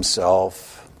bind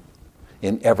himself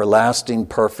in everlasting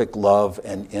perfect love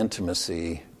and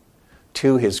intimacy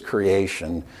to his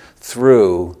creation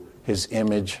through his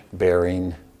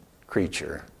image-bearing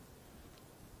creature,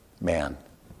 man.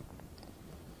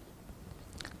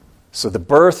 So the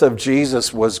birth of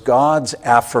Jesus was God's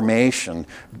affirmation,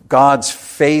 God's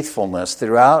faithfulness.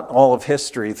 Throughout all of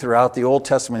history, throughout the Old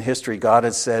Testament history, God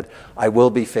has said, I will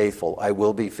be faithful, I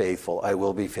will be faithful, I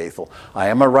will be faithful. I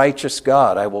am a righteous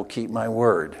God, I will keep my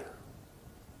word.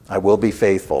 I will be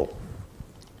faithful.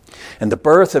 And the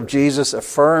birth of Jesus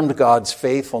affirmed God's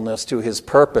faithfulness to his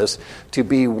purpose to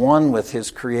be one with his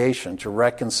creation, to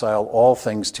reconcile all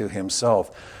things to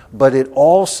himself. But it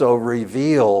also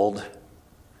revealed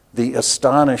the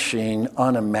astonishing,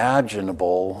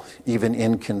 unimaginable, even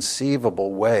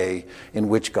inconceivable way in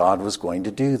which God was going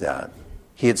to do that.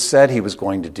 He had said he was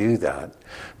going to do that,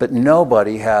 but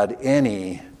nobody had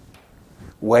any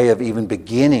way of even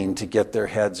beginning to get their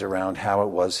heads around how it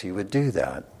was he would do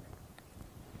that.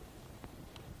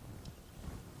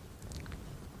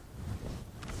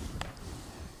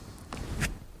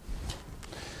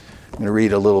 I'm going to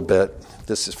read a little bit.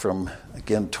 This is from,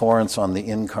 again, Torrance on the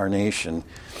Incarnation.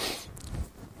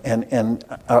 And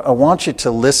I want you to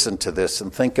listen to this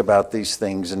and think about these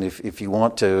things. And if you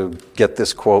want to get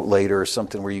this quote later or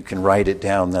something where you can write it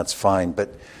down, that's fine.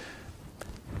 But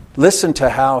Listen to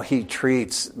how he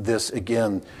treats this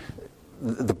again.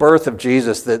 The birth of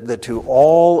Jesus, that to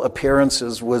all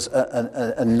appearances was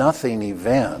a nothing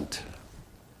event.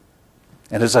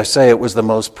 And as I say, it was the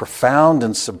most profound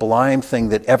and sublime thing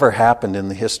that ever happened in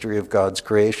the history of God's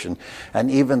creation.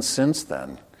 And even since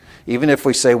then, even if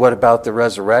we say, what about the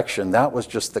resurrection? That was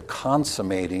just the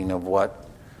consummating of what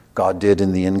God did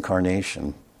in the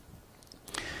incarnation.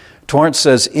 Torrance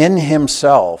says, in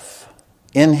himself,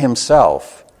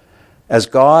 as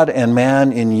God and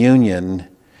man in union,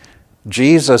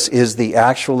 Jesus is the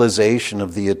actualization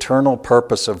of the eternal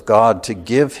purpose of God to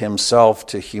give himself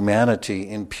to humanity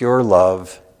in pure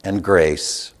love and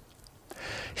grace.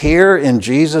 Here in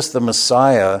Jesus the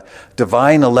Messiah,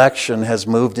 divine election has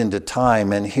moved into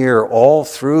time, and here all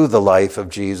through the life of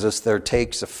Jesus there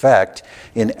takes effect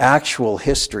in actual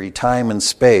history, time and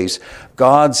space,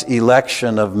 God's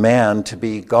election of man to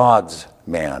be God's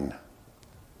man.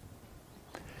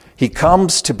 He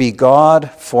comes to be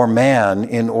God for man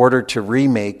in order to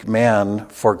remake man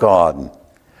for God.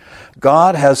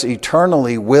 God has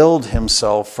eternally willed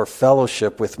himself for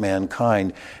fellowship with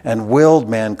mankind and willed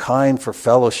mankind for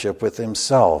fellowship with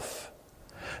himself.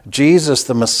 Jesus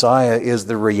the Messiah is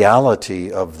the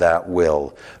reality of that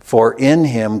will, for in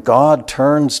him God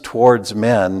turns towards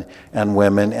men and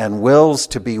women and wills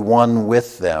to be one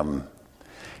with them.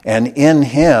 And in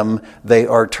him they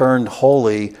are turned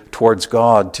wholly towards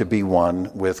God to be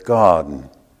one with God.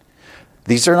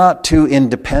 These are not two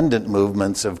independent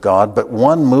movements of God, but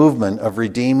one movement of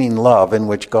redeeming love in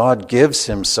which God gives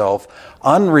himself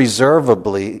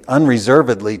unreservedly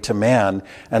to man,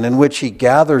 and in which he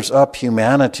gathers up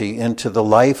humanity into the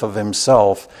life of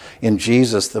himself in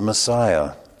Jesus the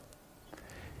Messiah.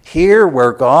 Here,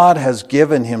 where God has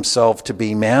given himself to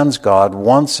be man's God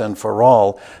once and for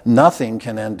all, nothing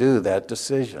can undo that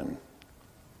decision.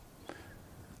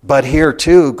 But here,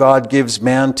 too, God gives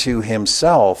man to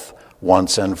himself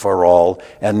once and for all,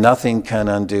 and nothing can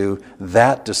undo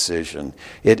that decision.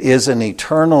 It is an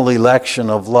eternal election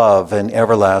of love and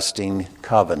everlasting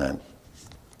covenant.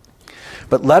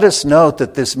 But let us note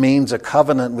that this means a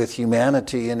covenant with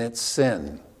humanity in its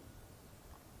sin.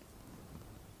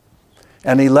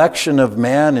 An election of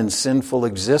man in sinful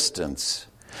existence.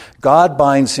 God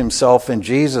binds himself in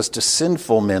Jesus to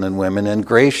sinful men and women and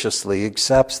graciously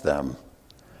accepts them.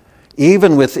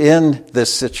 Even within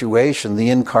this situation, the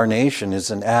incarnation is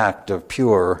an act of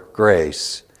pure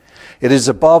grace. It is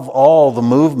above all the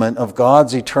movement of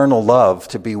God's eternal love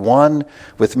to be one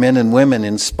with men and women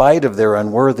in spite of their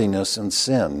unworthiness and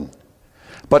sin.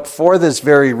 But for this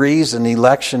very reason,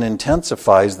 election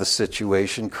intensifies the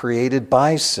situation created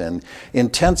by sin,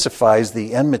 intensifies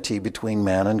the enmity between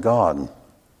man and God.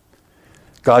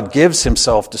 God gives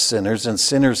himself to sinners, and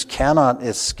sinners cannot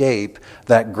escape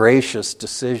that gracious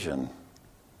decision,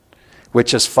 which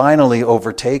has finally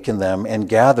overtaken them and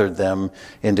gathered them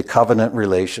into covenant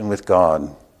relation with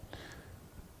God.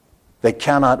 They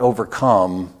cannot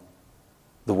overcome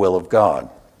the will of God,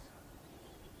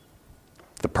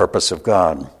 the purpose of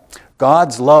God.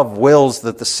 God's love wills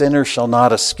that the sinner shall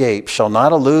not escape, shall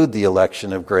not elude the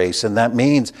election of grace, and that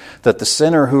means that the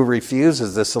sinner who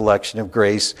refuses this election of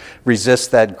grace resists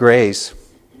that grace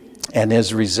and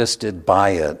is resisted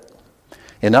by it.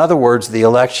 In other words, the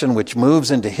election which moves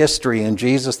into history in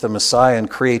Jesus the Messiah and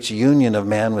creates union of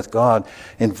man with God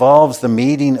involves the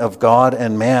meeting of God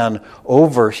and man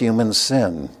over human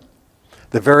sin.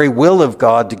 The very will of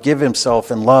God to give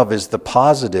himself in love is the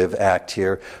positive act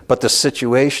here, but the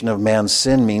situation of man's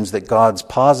sin means that God's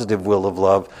positive will of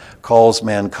love calls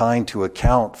mankind to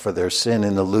account for their sin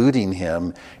in eluding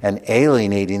him and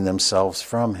alienating themselves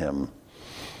from him.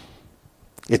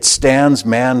 It stands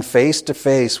man face to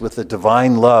face with the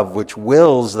divine love which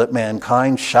wills that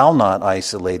mankind shall not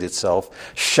isolate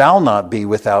itself, shall not be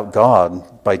without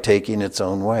God by taking its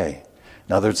own way.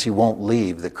 In other words, he won't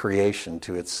leave the creation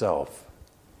to itself.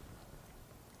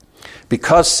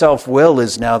 Because self-will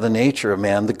is now the nature of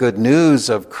man, the good news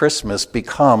of Christmas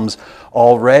becomes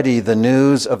already the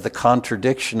news of the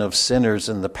contradiction of sinners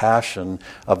in the passion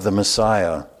of the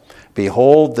Messiah.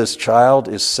 Behold, this child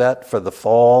is set for the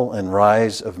fall and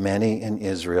rise of many in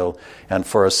Israel, and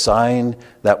for a sign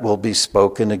that will be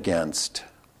spoken against,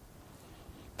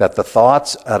 that the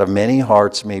thoughts out of many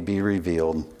hearts may be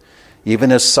revealed.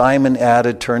 Even as Simon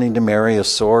added, turning to Mary, a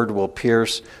sword will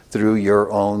pierce through your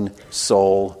own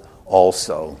soul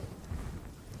also.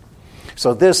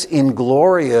 So this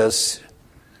inglorious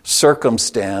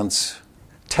circumstance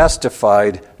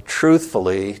testified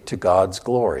truthfully to God's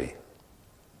glory.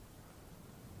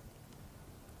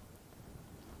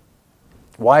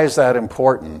 Why is that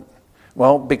important?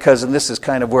 Well, because, and this is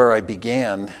kind of where I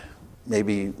began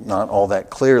maybe not all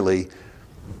that clearly.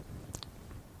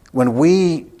 When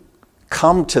we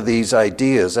come to these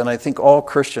ideas, and I think all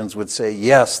Christians would say,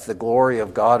 yes, the glory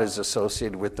of God is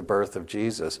associated with the birth of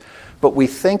Jesus, but we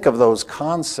think of those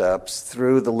concepts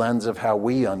through the lens of how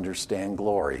we understand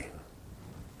glory,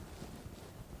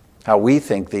 how we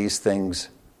think these things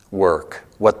work,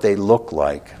 what they look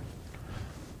like.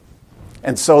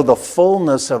 And so the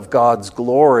fullness of God's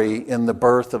glory in the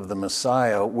birth of the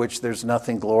Messiah, which there's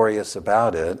nothing glorious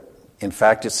about it, in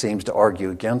fact, it seems to argue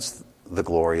against the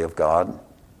glory of God,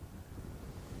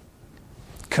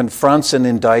 confronts and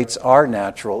indicts our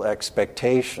natural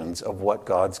expectations of what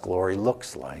God's glory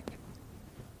looks like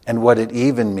and what it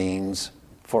even means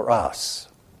for us.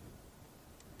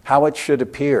 How it should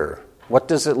appear. What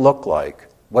does it look like?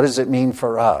 What does it mean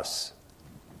for us?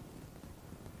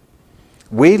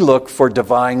 We look for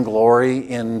divine glory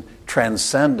in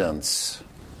transcendence,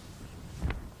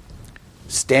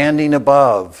 standing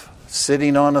above,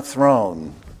 sitting on a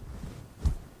throne,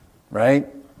 right?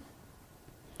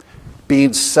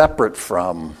 Being separate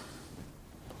from,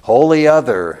 wholly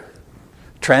other,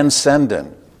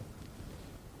 transcendent,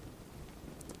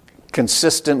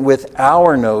 consistent with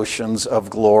our notions of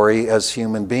glory as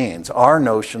human beings, our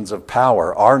notions of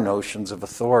power, our notions of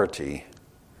authority.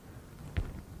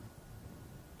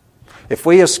 If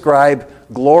we ascribe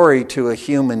glory to a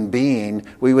human being,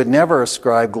 we would never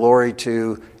ascribe glory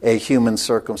to a human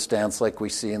circumstance like we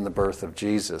see in the birth of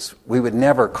Jesus. We would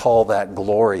never call that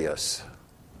glorious.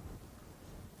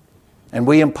 And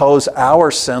we impose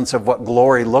our sense of what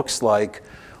glory looks like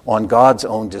on God's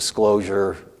own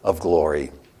disclosure of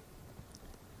glory.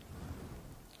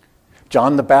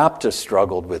 John the Baptist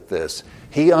struggled with this.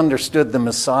 He understood the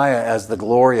Messiah as the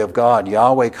glory of God,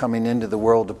 Yahweh coming into the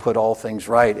world to put all things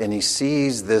right. And he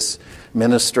sees this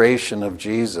ministration of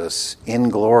Jesus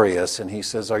inglorious, and he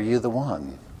says, "Are you the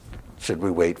one? Should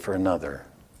we wait for another?"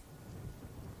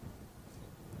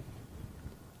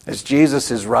 As Jesus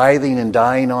is writhing and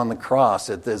dying on the cross,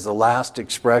 it is the last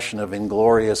expression of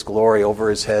inglorious glory. Over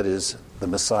his head is the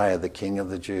Messiah, the King of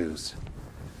the Jews.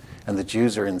 And the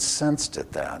Jews are incensed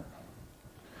at that.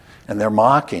 And they're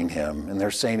mocking him, and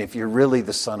they're saying, if you're really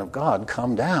the Son of God,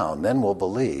 come down, then we'll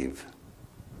believe.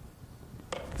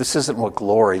 This isn't what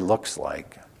glory looks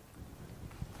like.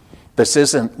 This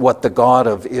isn't what the God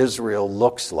of Israel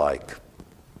looks like.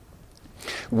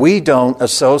 We don't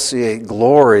associate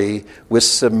glory with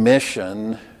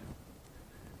submission,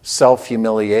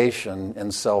 self-humiliation,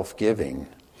 and self-giving.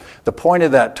 The point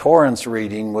of that Torrance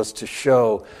reading was to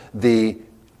show the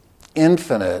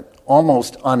infinite,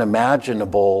 almost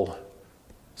unimaginable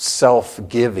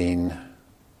self-giving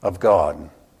of God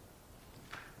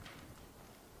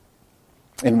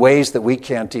in ways that we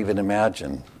can't even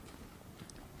imagine.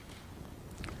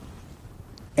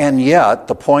 And yet,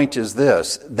 the point is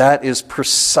this: that is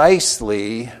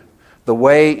precisely the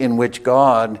way in which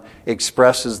God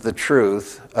expresses the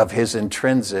truth of his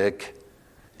intrinsic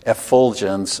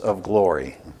effulgence of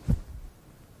glory.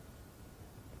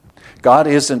 God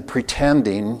isn't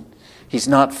pretending. He's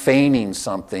not feigning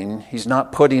something. He's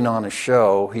not putting on a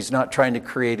show. He's not trying to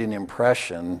create an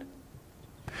impression.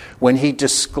 When he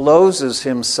discloses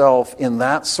himself in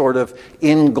that sort of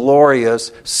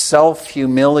inglorious,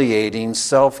 self-humiliating,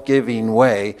 self-giving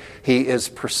way, he is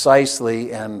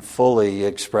precisely and fully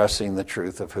expressing the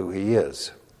truth of who he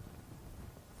is.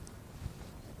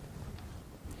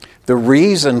 The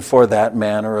reason for that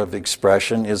manner of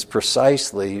expression is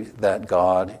precisely that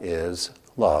God is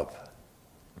love.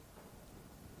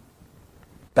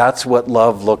 That's what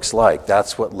love looks like.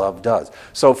 That's what love does.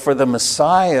 So for the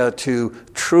Messiah to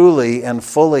truly and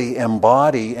fully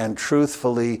embody and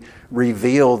truthfully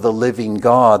reveal the living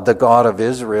God, the God of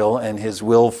Israel, and his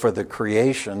will for the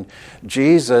creation,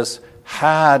 Jesus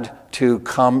had to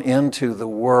come into the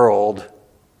world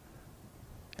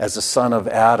as a son of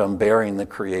Adam bearing the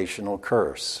creational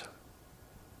curse.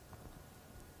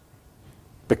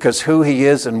 Because who he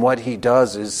is and what he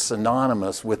does is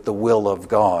synonymous with the will of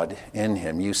God in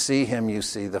him. You see him, you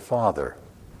see the Father.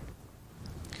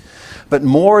 But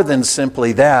more than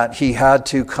simply that, he had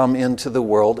to come into the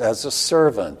world as a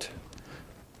servant.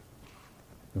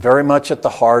 Very much at the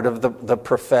heart of the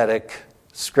prophetic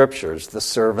scriptures, the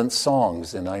servant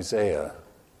songs in Isaiah.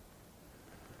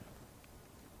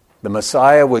 The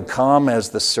Messiah would come as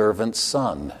the servant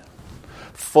son,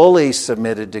 fully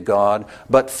submitted to God,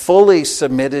 but fully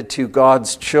submitted to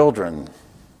God's children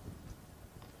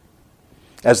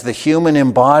as the human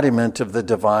embodiment of the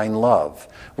divine love,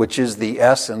 which is the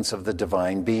essence of the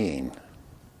divine being.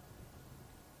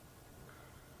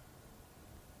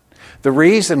 The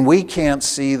reason we can't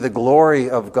see the glory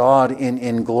of God in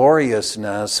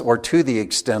ingloriousness, or to the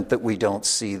extent that we don't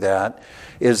see that,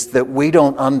 is that we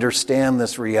don't understand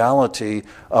this reality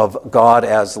of God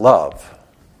as love.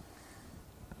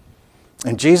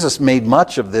 And Jesus made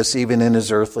much of this even in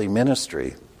his earthly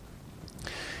ministry.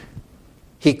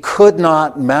 He could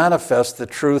not manifest the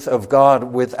truth of God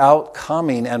without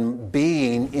coming and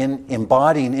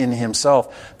embodying in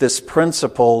himself this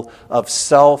principle of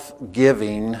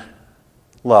self-giving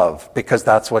love, because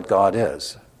that's what God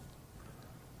is.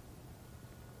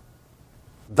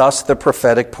 Thus the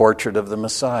prophetic portrait of the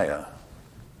Messiah.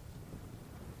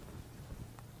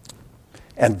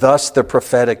 And thus the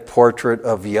prophetic portrait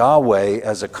of Yahweh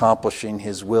as accomplishing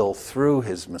his will through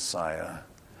his Messiah.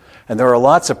 And there are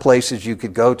lots of places you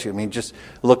could go to. I mean, just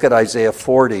look at Isaiah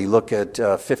 40, look at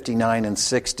 59 and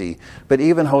 60, but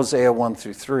even Hosea 1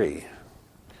 through 3.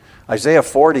 Isaiah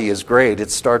 40 is great.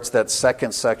 It starts that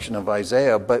second section of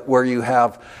Isaiah, but where you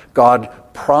have God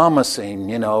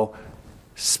promising,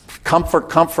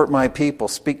 comfort my people,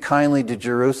 speak kindly to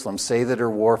Jerusalem, say that her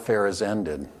warfare is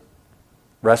ended.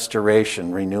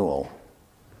 Restoration, renewal.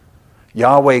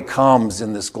 Yahweh comes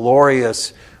in this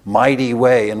glorious, mighty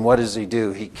way, and what does he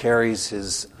do? He carries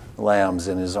his lambs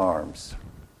in his arms.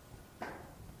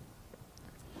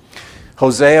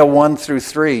 Hosea 1 through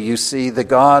 3, you see the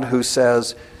God who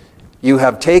says, you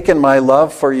have taken my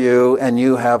love for you, and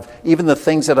you have, even the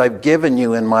things that I've given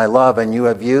you in my love, and you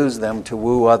have used them to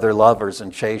woo other lovers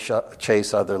and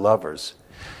chase other lovers.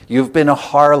 You've been a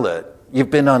harlot. You've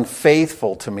been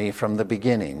unfaithful to me from the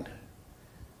beginning.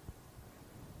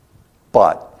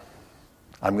 But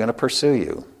I'm going to pursue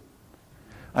you.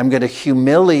 I'm going to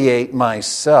humiliate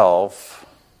myself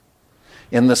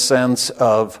in the sense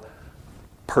of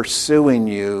pursuing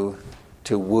you,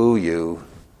 to woo you,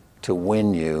 to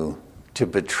win you, to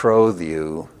betroth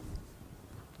you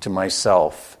to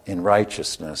myself in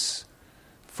righteousness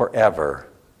forever.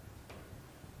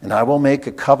 And I will make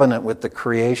a covenant with the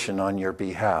creation on your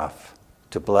behalf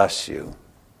to bless you.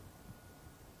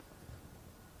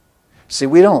 See,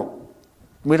 we don't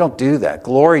do that.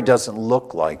 Glory doesn't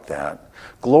look like that.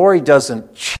 Glory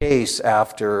doesn't chase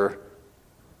after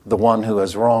the one who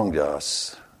has wronged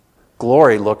us.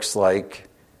 Glory looks like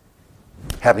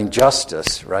having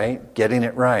justice, right? Getting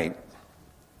it right.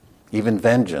 Even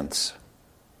vengeance.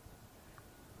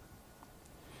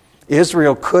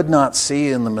 Israel could not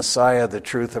see in the Messiah the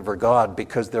truth of her God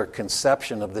because their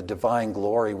conception of the divine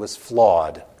glory was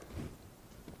flawed.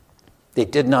 They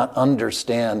did not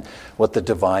understand what the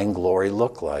divine glory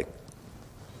looked like.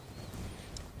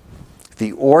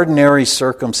 The ordinary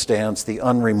circumstance, the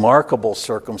unremarkable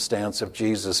circumstance of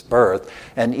Jesus' birth,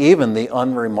 and even the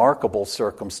unremarkable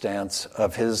circumstance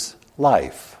of his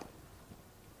life,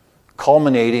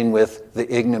 culminating with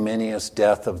the ignominious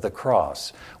death of the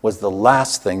cross, was the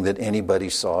last thing that anybody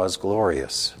saw as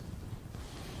glorious.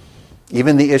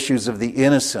 Even the issues of the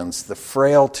innocence, the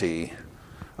frailty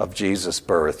of Jesus'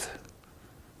 birth,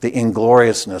 the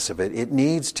ingloriousness of it, it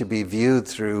needs to be viewed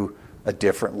through a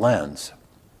different lens.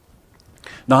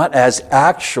 Not as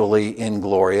actually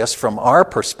inglorious, from our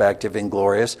perspective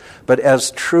inglorious, but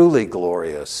as truly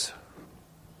glorious.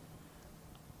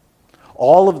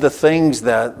 All of the things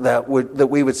that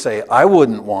we would say, I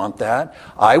wouldn't want that.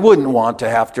 I wouldn't want to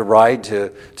have to ride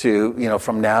to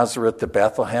from Nazareth to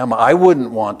Bethlehem. I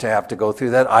wouldn't want to have to go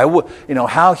through that.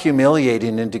 How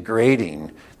humiliating and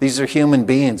degrading. These are human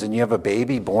beings, and you have a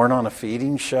baby born on a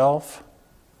feeding shelf.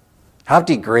 How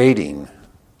degrading.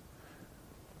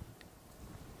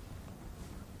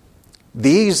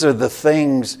 These are the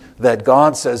things that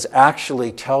God says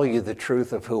actually tell you the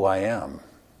truth of who I am.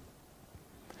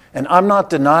 And I'm not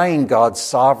denying God's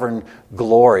sovereign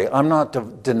glory. I'm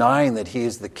not denying that he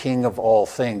is the king of all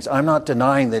things. I'm not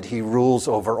denying that he rules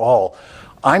over all.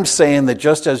 I'm saying that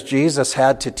just as Jesus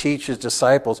had to teach his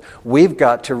disciples, we've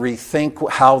got to rethink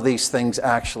how these things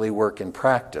actually work in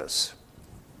practice.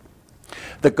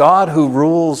 The God who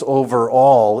rules over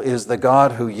all is the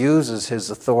God who uses his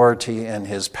authority and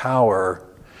his power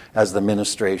as the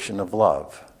ministration of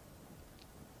love.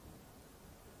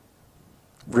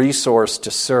 Resource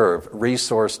to serve,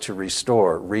 resource to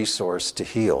restore, resource to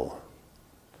heal.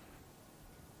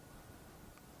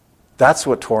 That's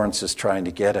what Torrance is trying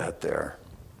to get at there.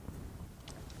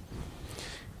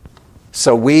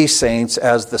 So we, saints,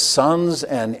 as the sons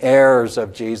and heirs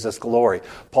of Jesus' glory,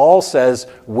 Paul says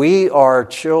we are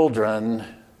children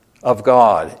of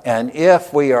God. And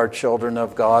if we are children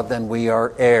of God, then we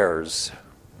are heirs.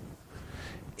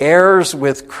 Heirs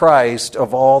with Christ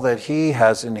of all that he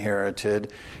has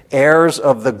inherited, heirs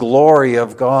of the glory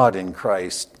of God in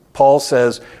Christ Paul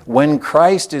says, when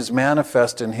Christ is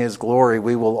manifest in his glory,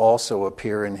 we will also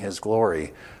appear in his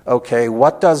glory. Okay,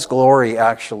 what does glory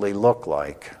actually look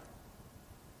like?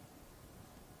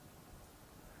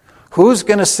 Who's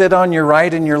going to sit on your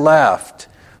right and your left?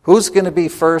 Who's going to be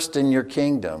first in your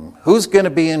kingdom? Who's going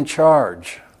to be in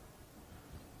charge?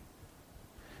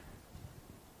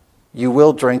 You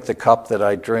will drink the cup that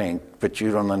I drink, but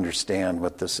you don't understand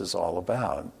what this is all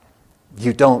about.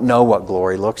 You don't know what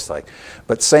glory looks like.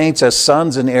 But saints, as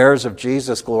sons and heirs of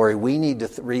Jesus' glory, we need to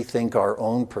rethink our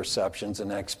own perceptions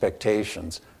and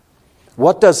expectations.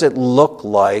 What does it look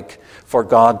like for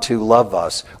God to love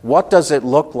us? What does it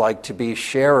look like to be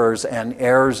sharers and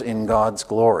heirs in God's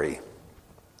glory?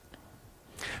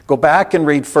 Go back and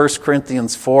read 1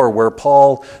 Corinthians 4, where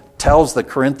Paul tells the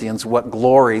Corinthians what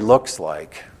glory looks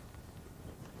like.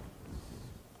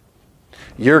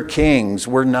 You're kings,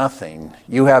 we're nothing.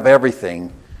 You have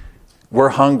everything. We're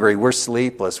hungry, we're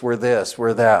sleepless, we're this,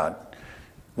 we're that.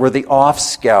 We're the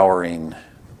offscouring.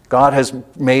 God has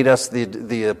made us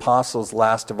the apostles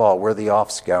last of all. We're the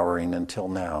offscouring until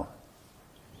now.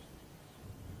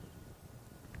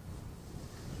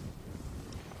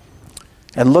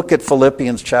 And look at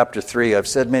Philippians chapter 3. I've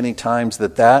said many times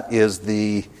that is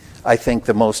I think,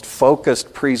 the most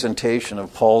focused presentation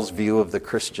of Paul's view of the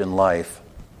Christian life.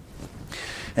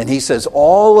 And he says,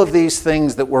 all of these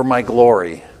things that were my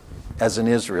glory as an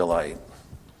Israelite.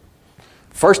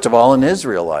 First of all, an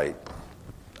Israelite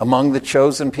among the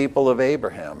chosen people of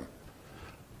Abraham.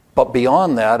 But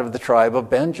beyond that, of the tribe of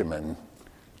Benjamin,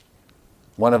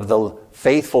 one of the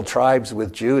faithful tribes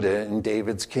with Judah in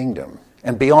David's kingdom.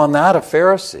 And beyond that, a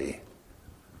Pharisee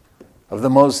of the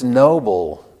most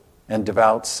noble and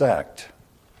devout sect.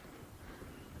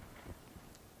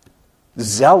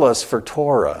 Zealous for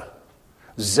Torah,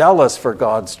 zealous for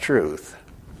God's truth,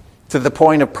 to the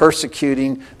point of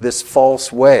persecuting this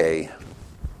false way,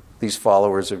 these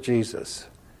followers of Jesus.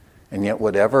 And yet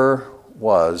whatever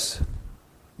was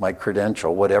my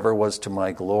credential, whatever was to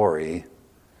my glory,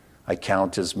 I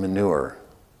count as manure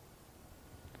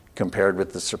compared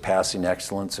with the surpassing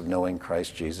excellence of knowing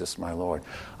Christ Jesus my Lord.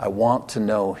 I want to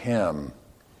know him,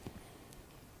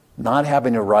 not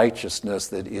having a righteousness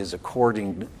that is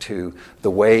according to the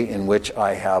way in which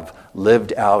I have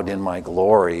lived out in my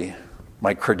glory,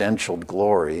 my credentialed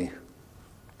glory,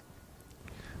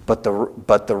 but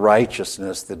the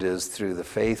righteousness that is through the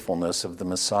faithfulness of the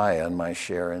Messiah and my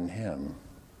share in him.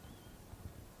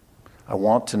 I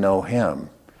want to know him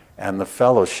and the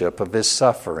fellowship of his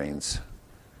sufferings,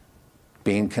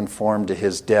 being conformed to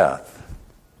his death,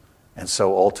 and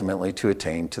so ultimately to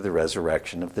attain to the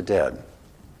resurrection of the dead.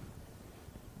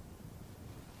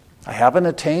 I haven't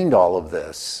attained all of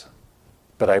this,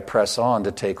 but I press on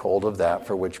to take hold of that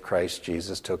for which Christ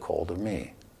Jesus took hold of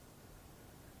me.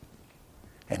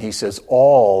 And he says,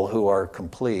 all who are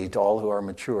complete, all who are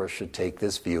mature, should take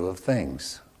this view of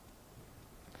things.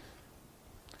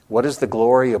 What is the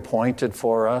glory appointed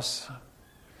for us?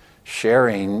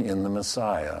 Sharing in the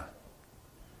Messiah,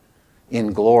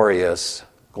 in glorious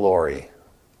glory.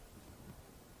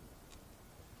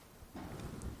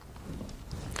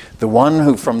 The one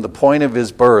who from the point of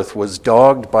his birth was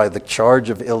dogged by the charge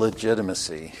of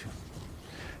illegitimacy,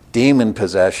 demon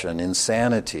possession,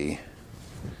 insanity.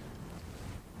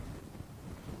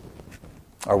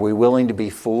 Are we willing to be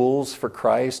fools for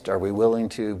Christ? Are we willing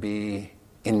to be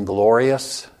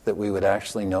inglorious, that we would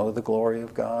actually know the glory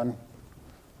of God?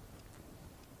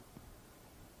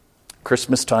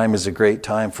 Christmas time is a great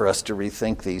time for us to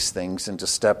rethink these things and to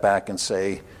step back and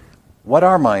say, what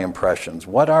are my impressions?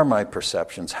 What are my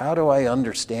perceptions? How do I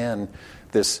understand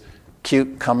this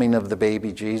cute coming of the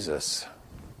baby Jesus?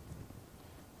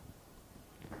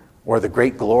 Or the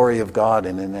great glory of God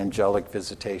in an angelic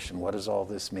visitation? What does all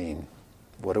this mean?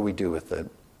 What do we do with it?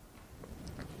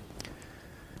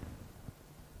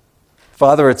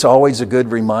 Father, it's always a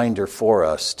good reminder for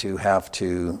us to have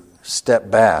to step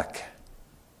back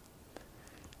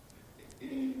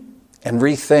and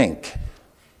rethink.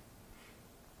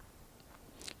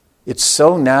 It's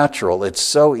so natural, it's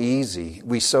so easy.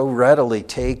 We so readily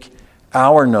take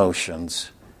our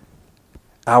notions,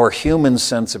 our human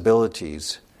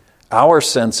sensibilities, our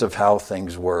sense of how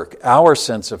things work, our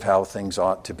sense of how things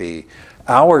ought to be,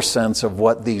 our sense of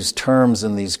what these terms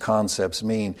and these concepts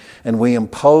mean, and we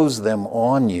impose them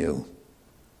on you.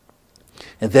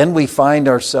 And then we find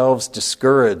ourselves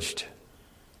discouraged,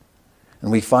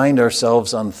 and we find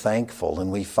ourselves unthankful,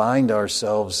 and we find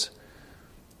ourselves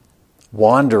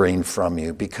wandering from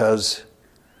you, because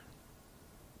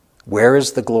where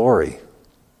is the glory?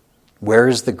 Where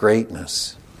is the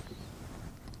greatness?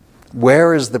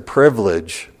 Where is the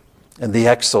privilege and the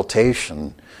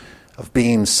exaltation of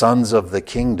being sons of the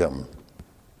kingdom.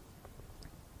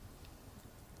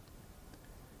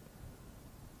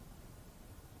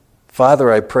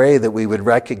 Father, I pray that we would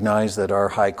recognize that our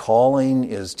high calling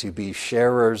is to be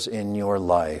sharers in your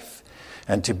life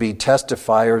and to be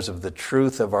testifiers of the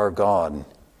truth of our God.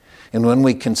 And when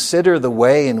we consider the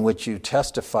way in which you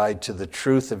testified to the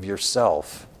truth of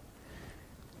yourself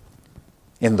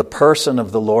in the person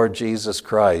of the Lord Jesus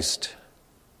Christ,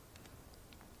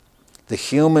 the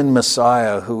human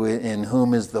Messiah in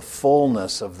whom is the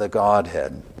fullness of the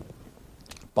Godhead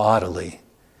bodily,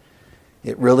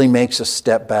 it really makes us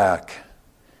step back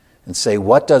and say,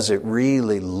 what does it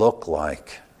really look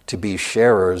like to be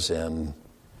sharers in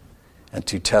and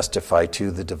to testify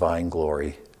to the divine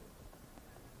glory?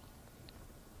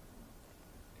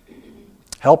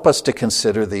 Help us to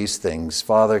consider these things.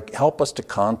 Father, help us to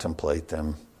contemplate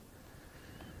them.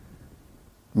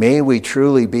 May we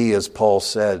truly be, as Paul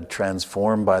said,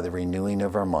 transformed by the renewing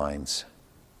of our minds.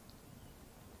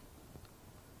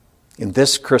 In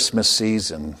this Christmas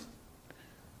season,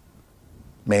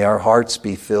 may our hearts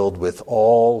be filled with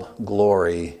all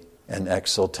glory and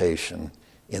exaltation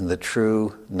in the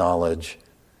true knowledge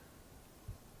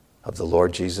of the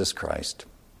Lord Jesus Christ.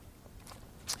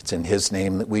 It's in his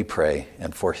name that we pray,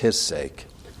 and for his sake,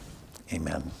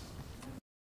 amen.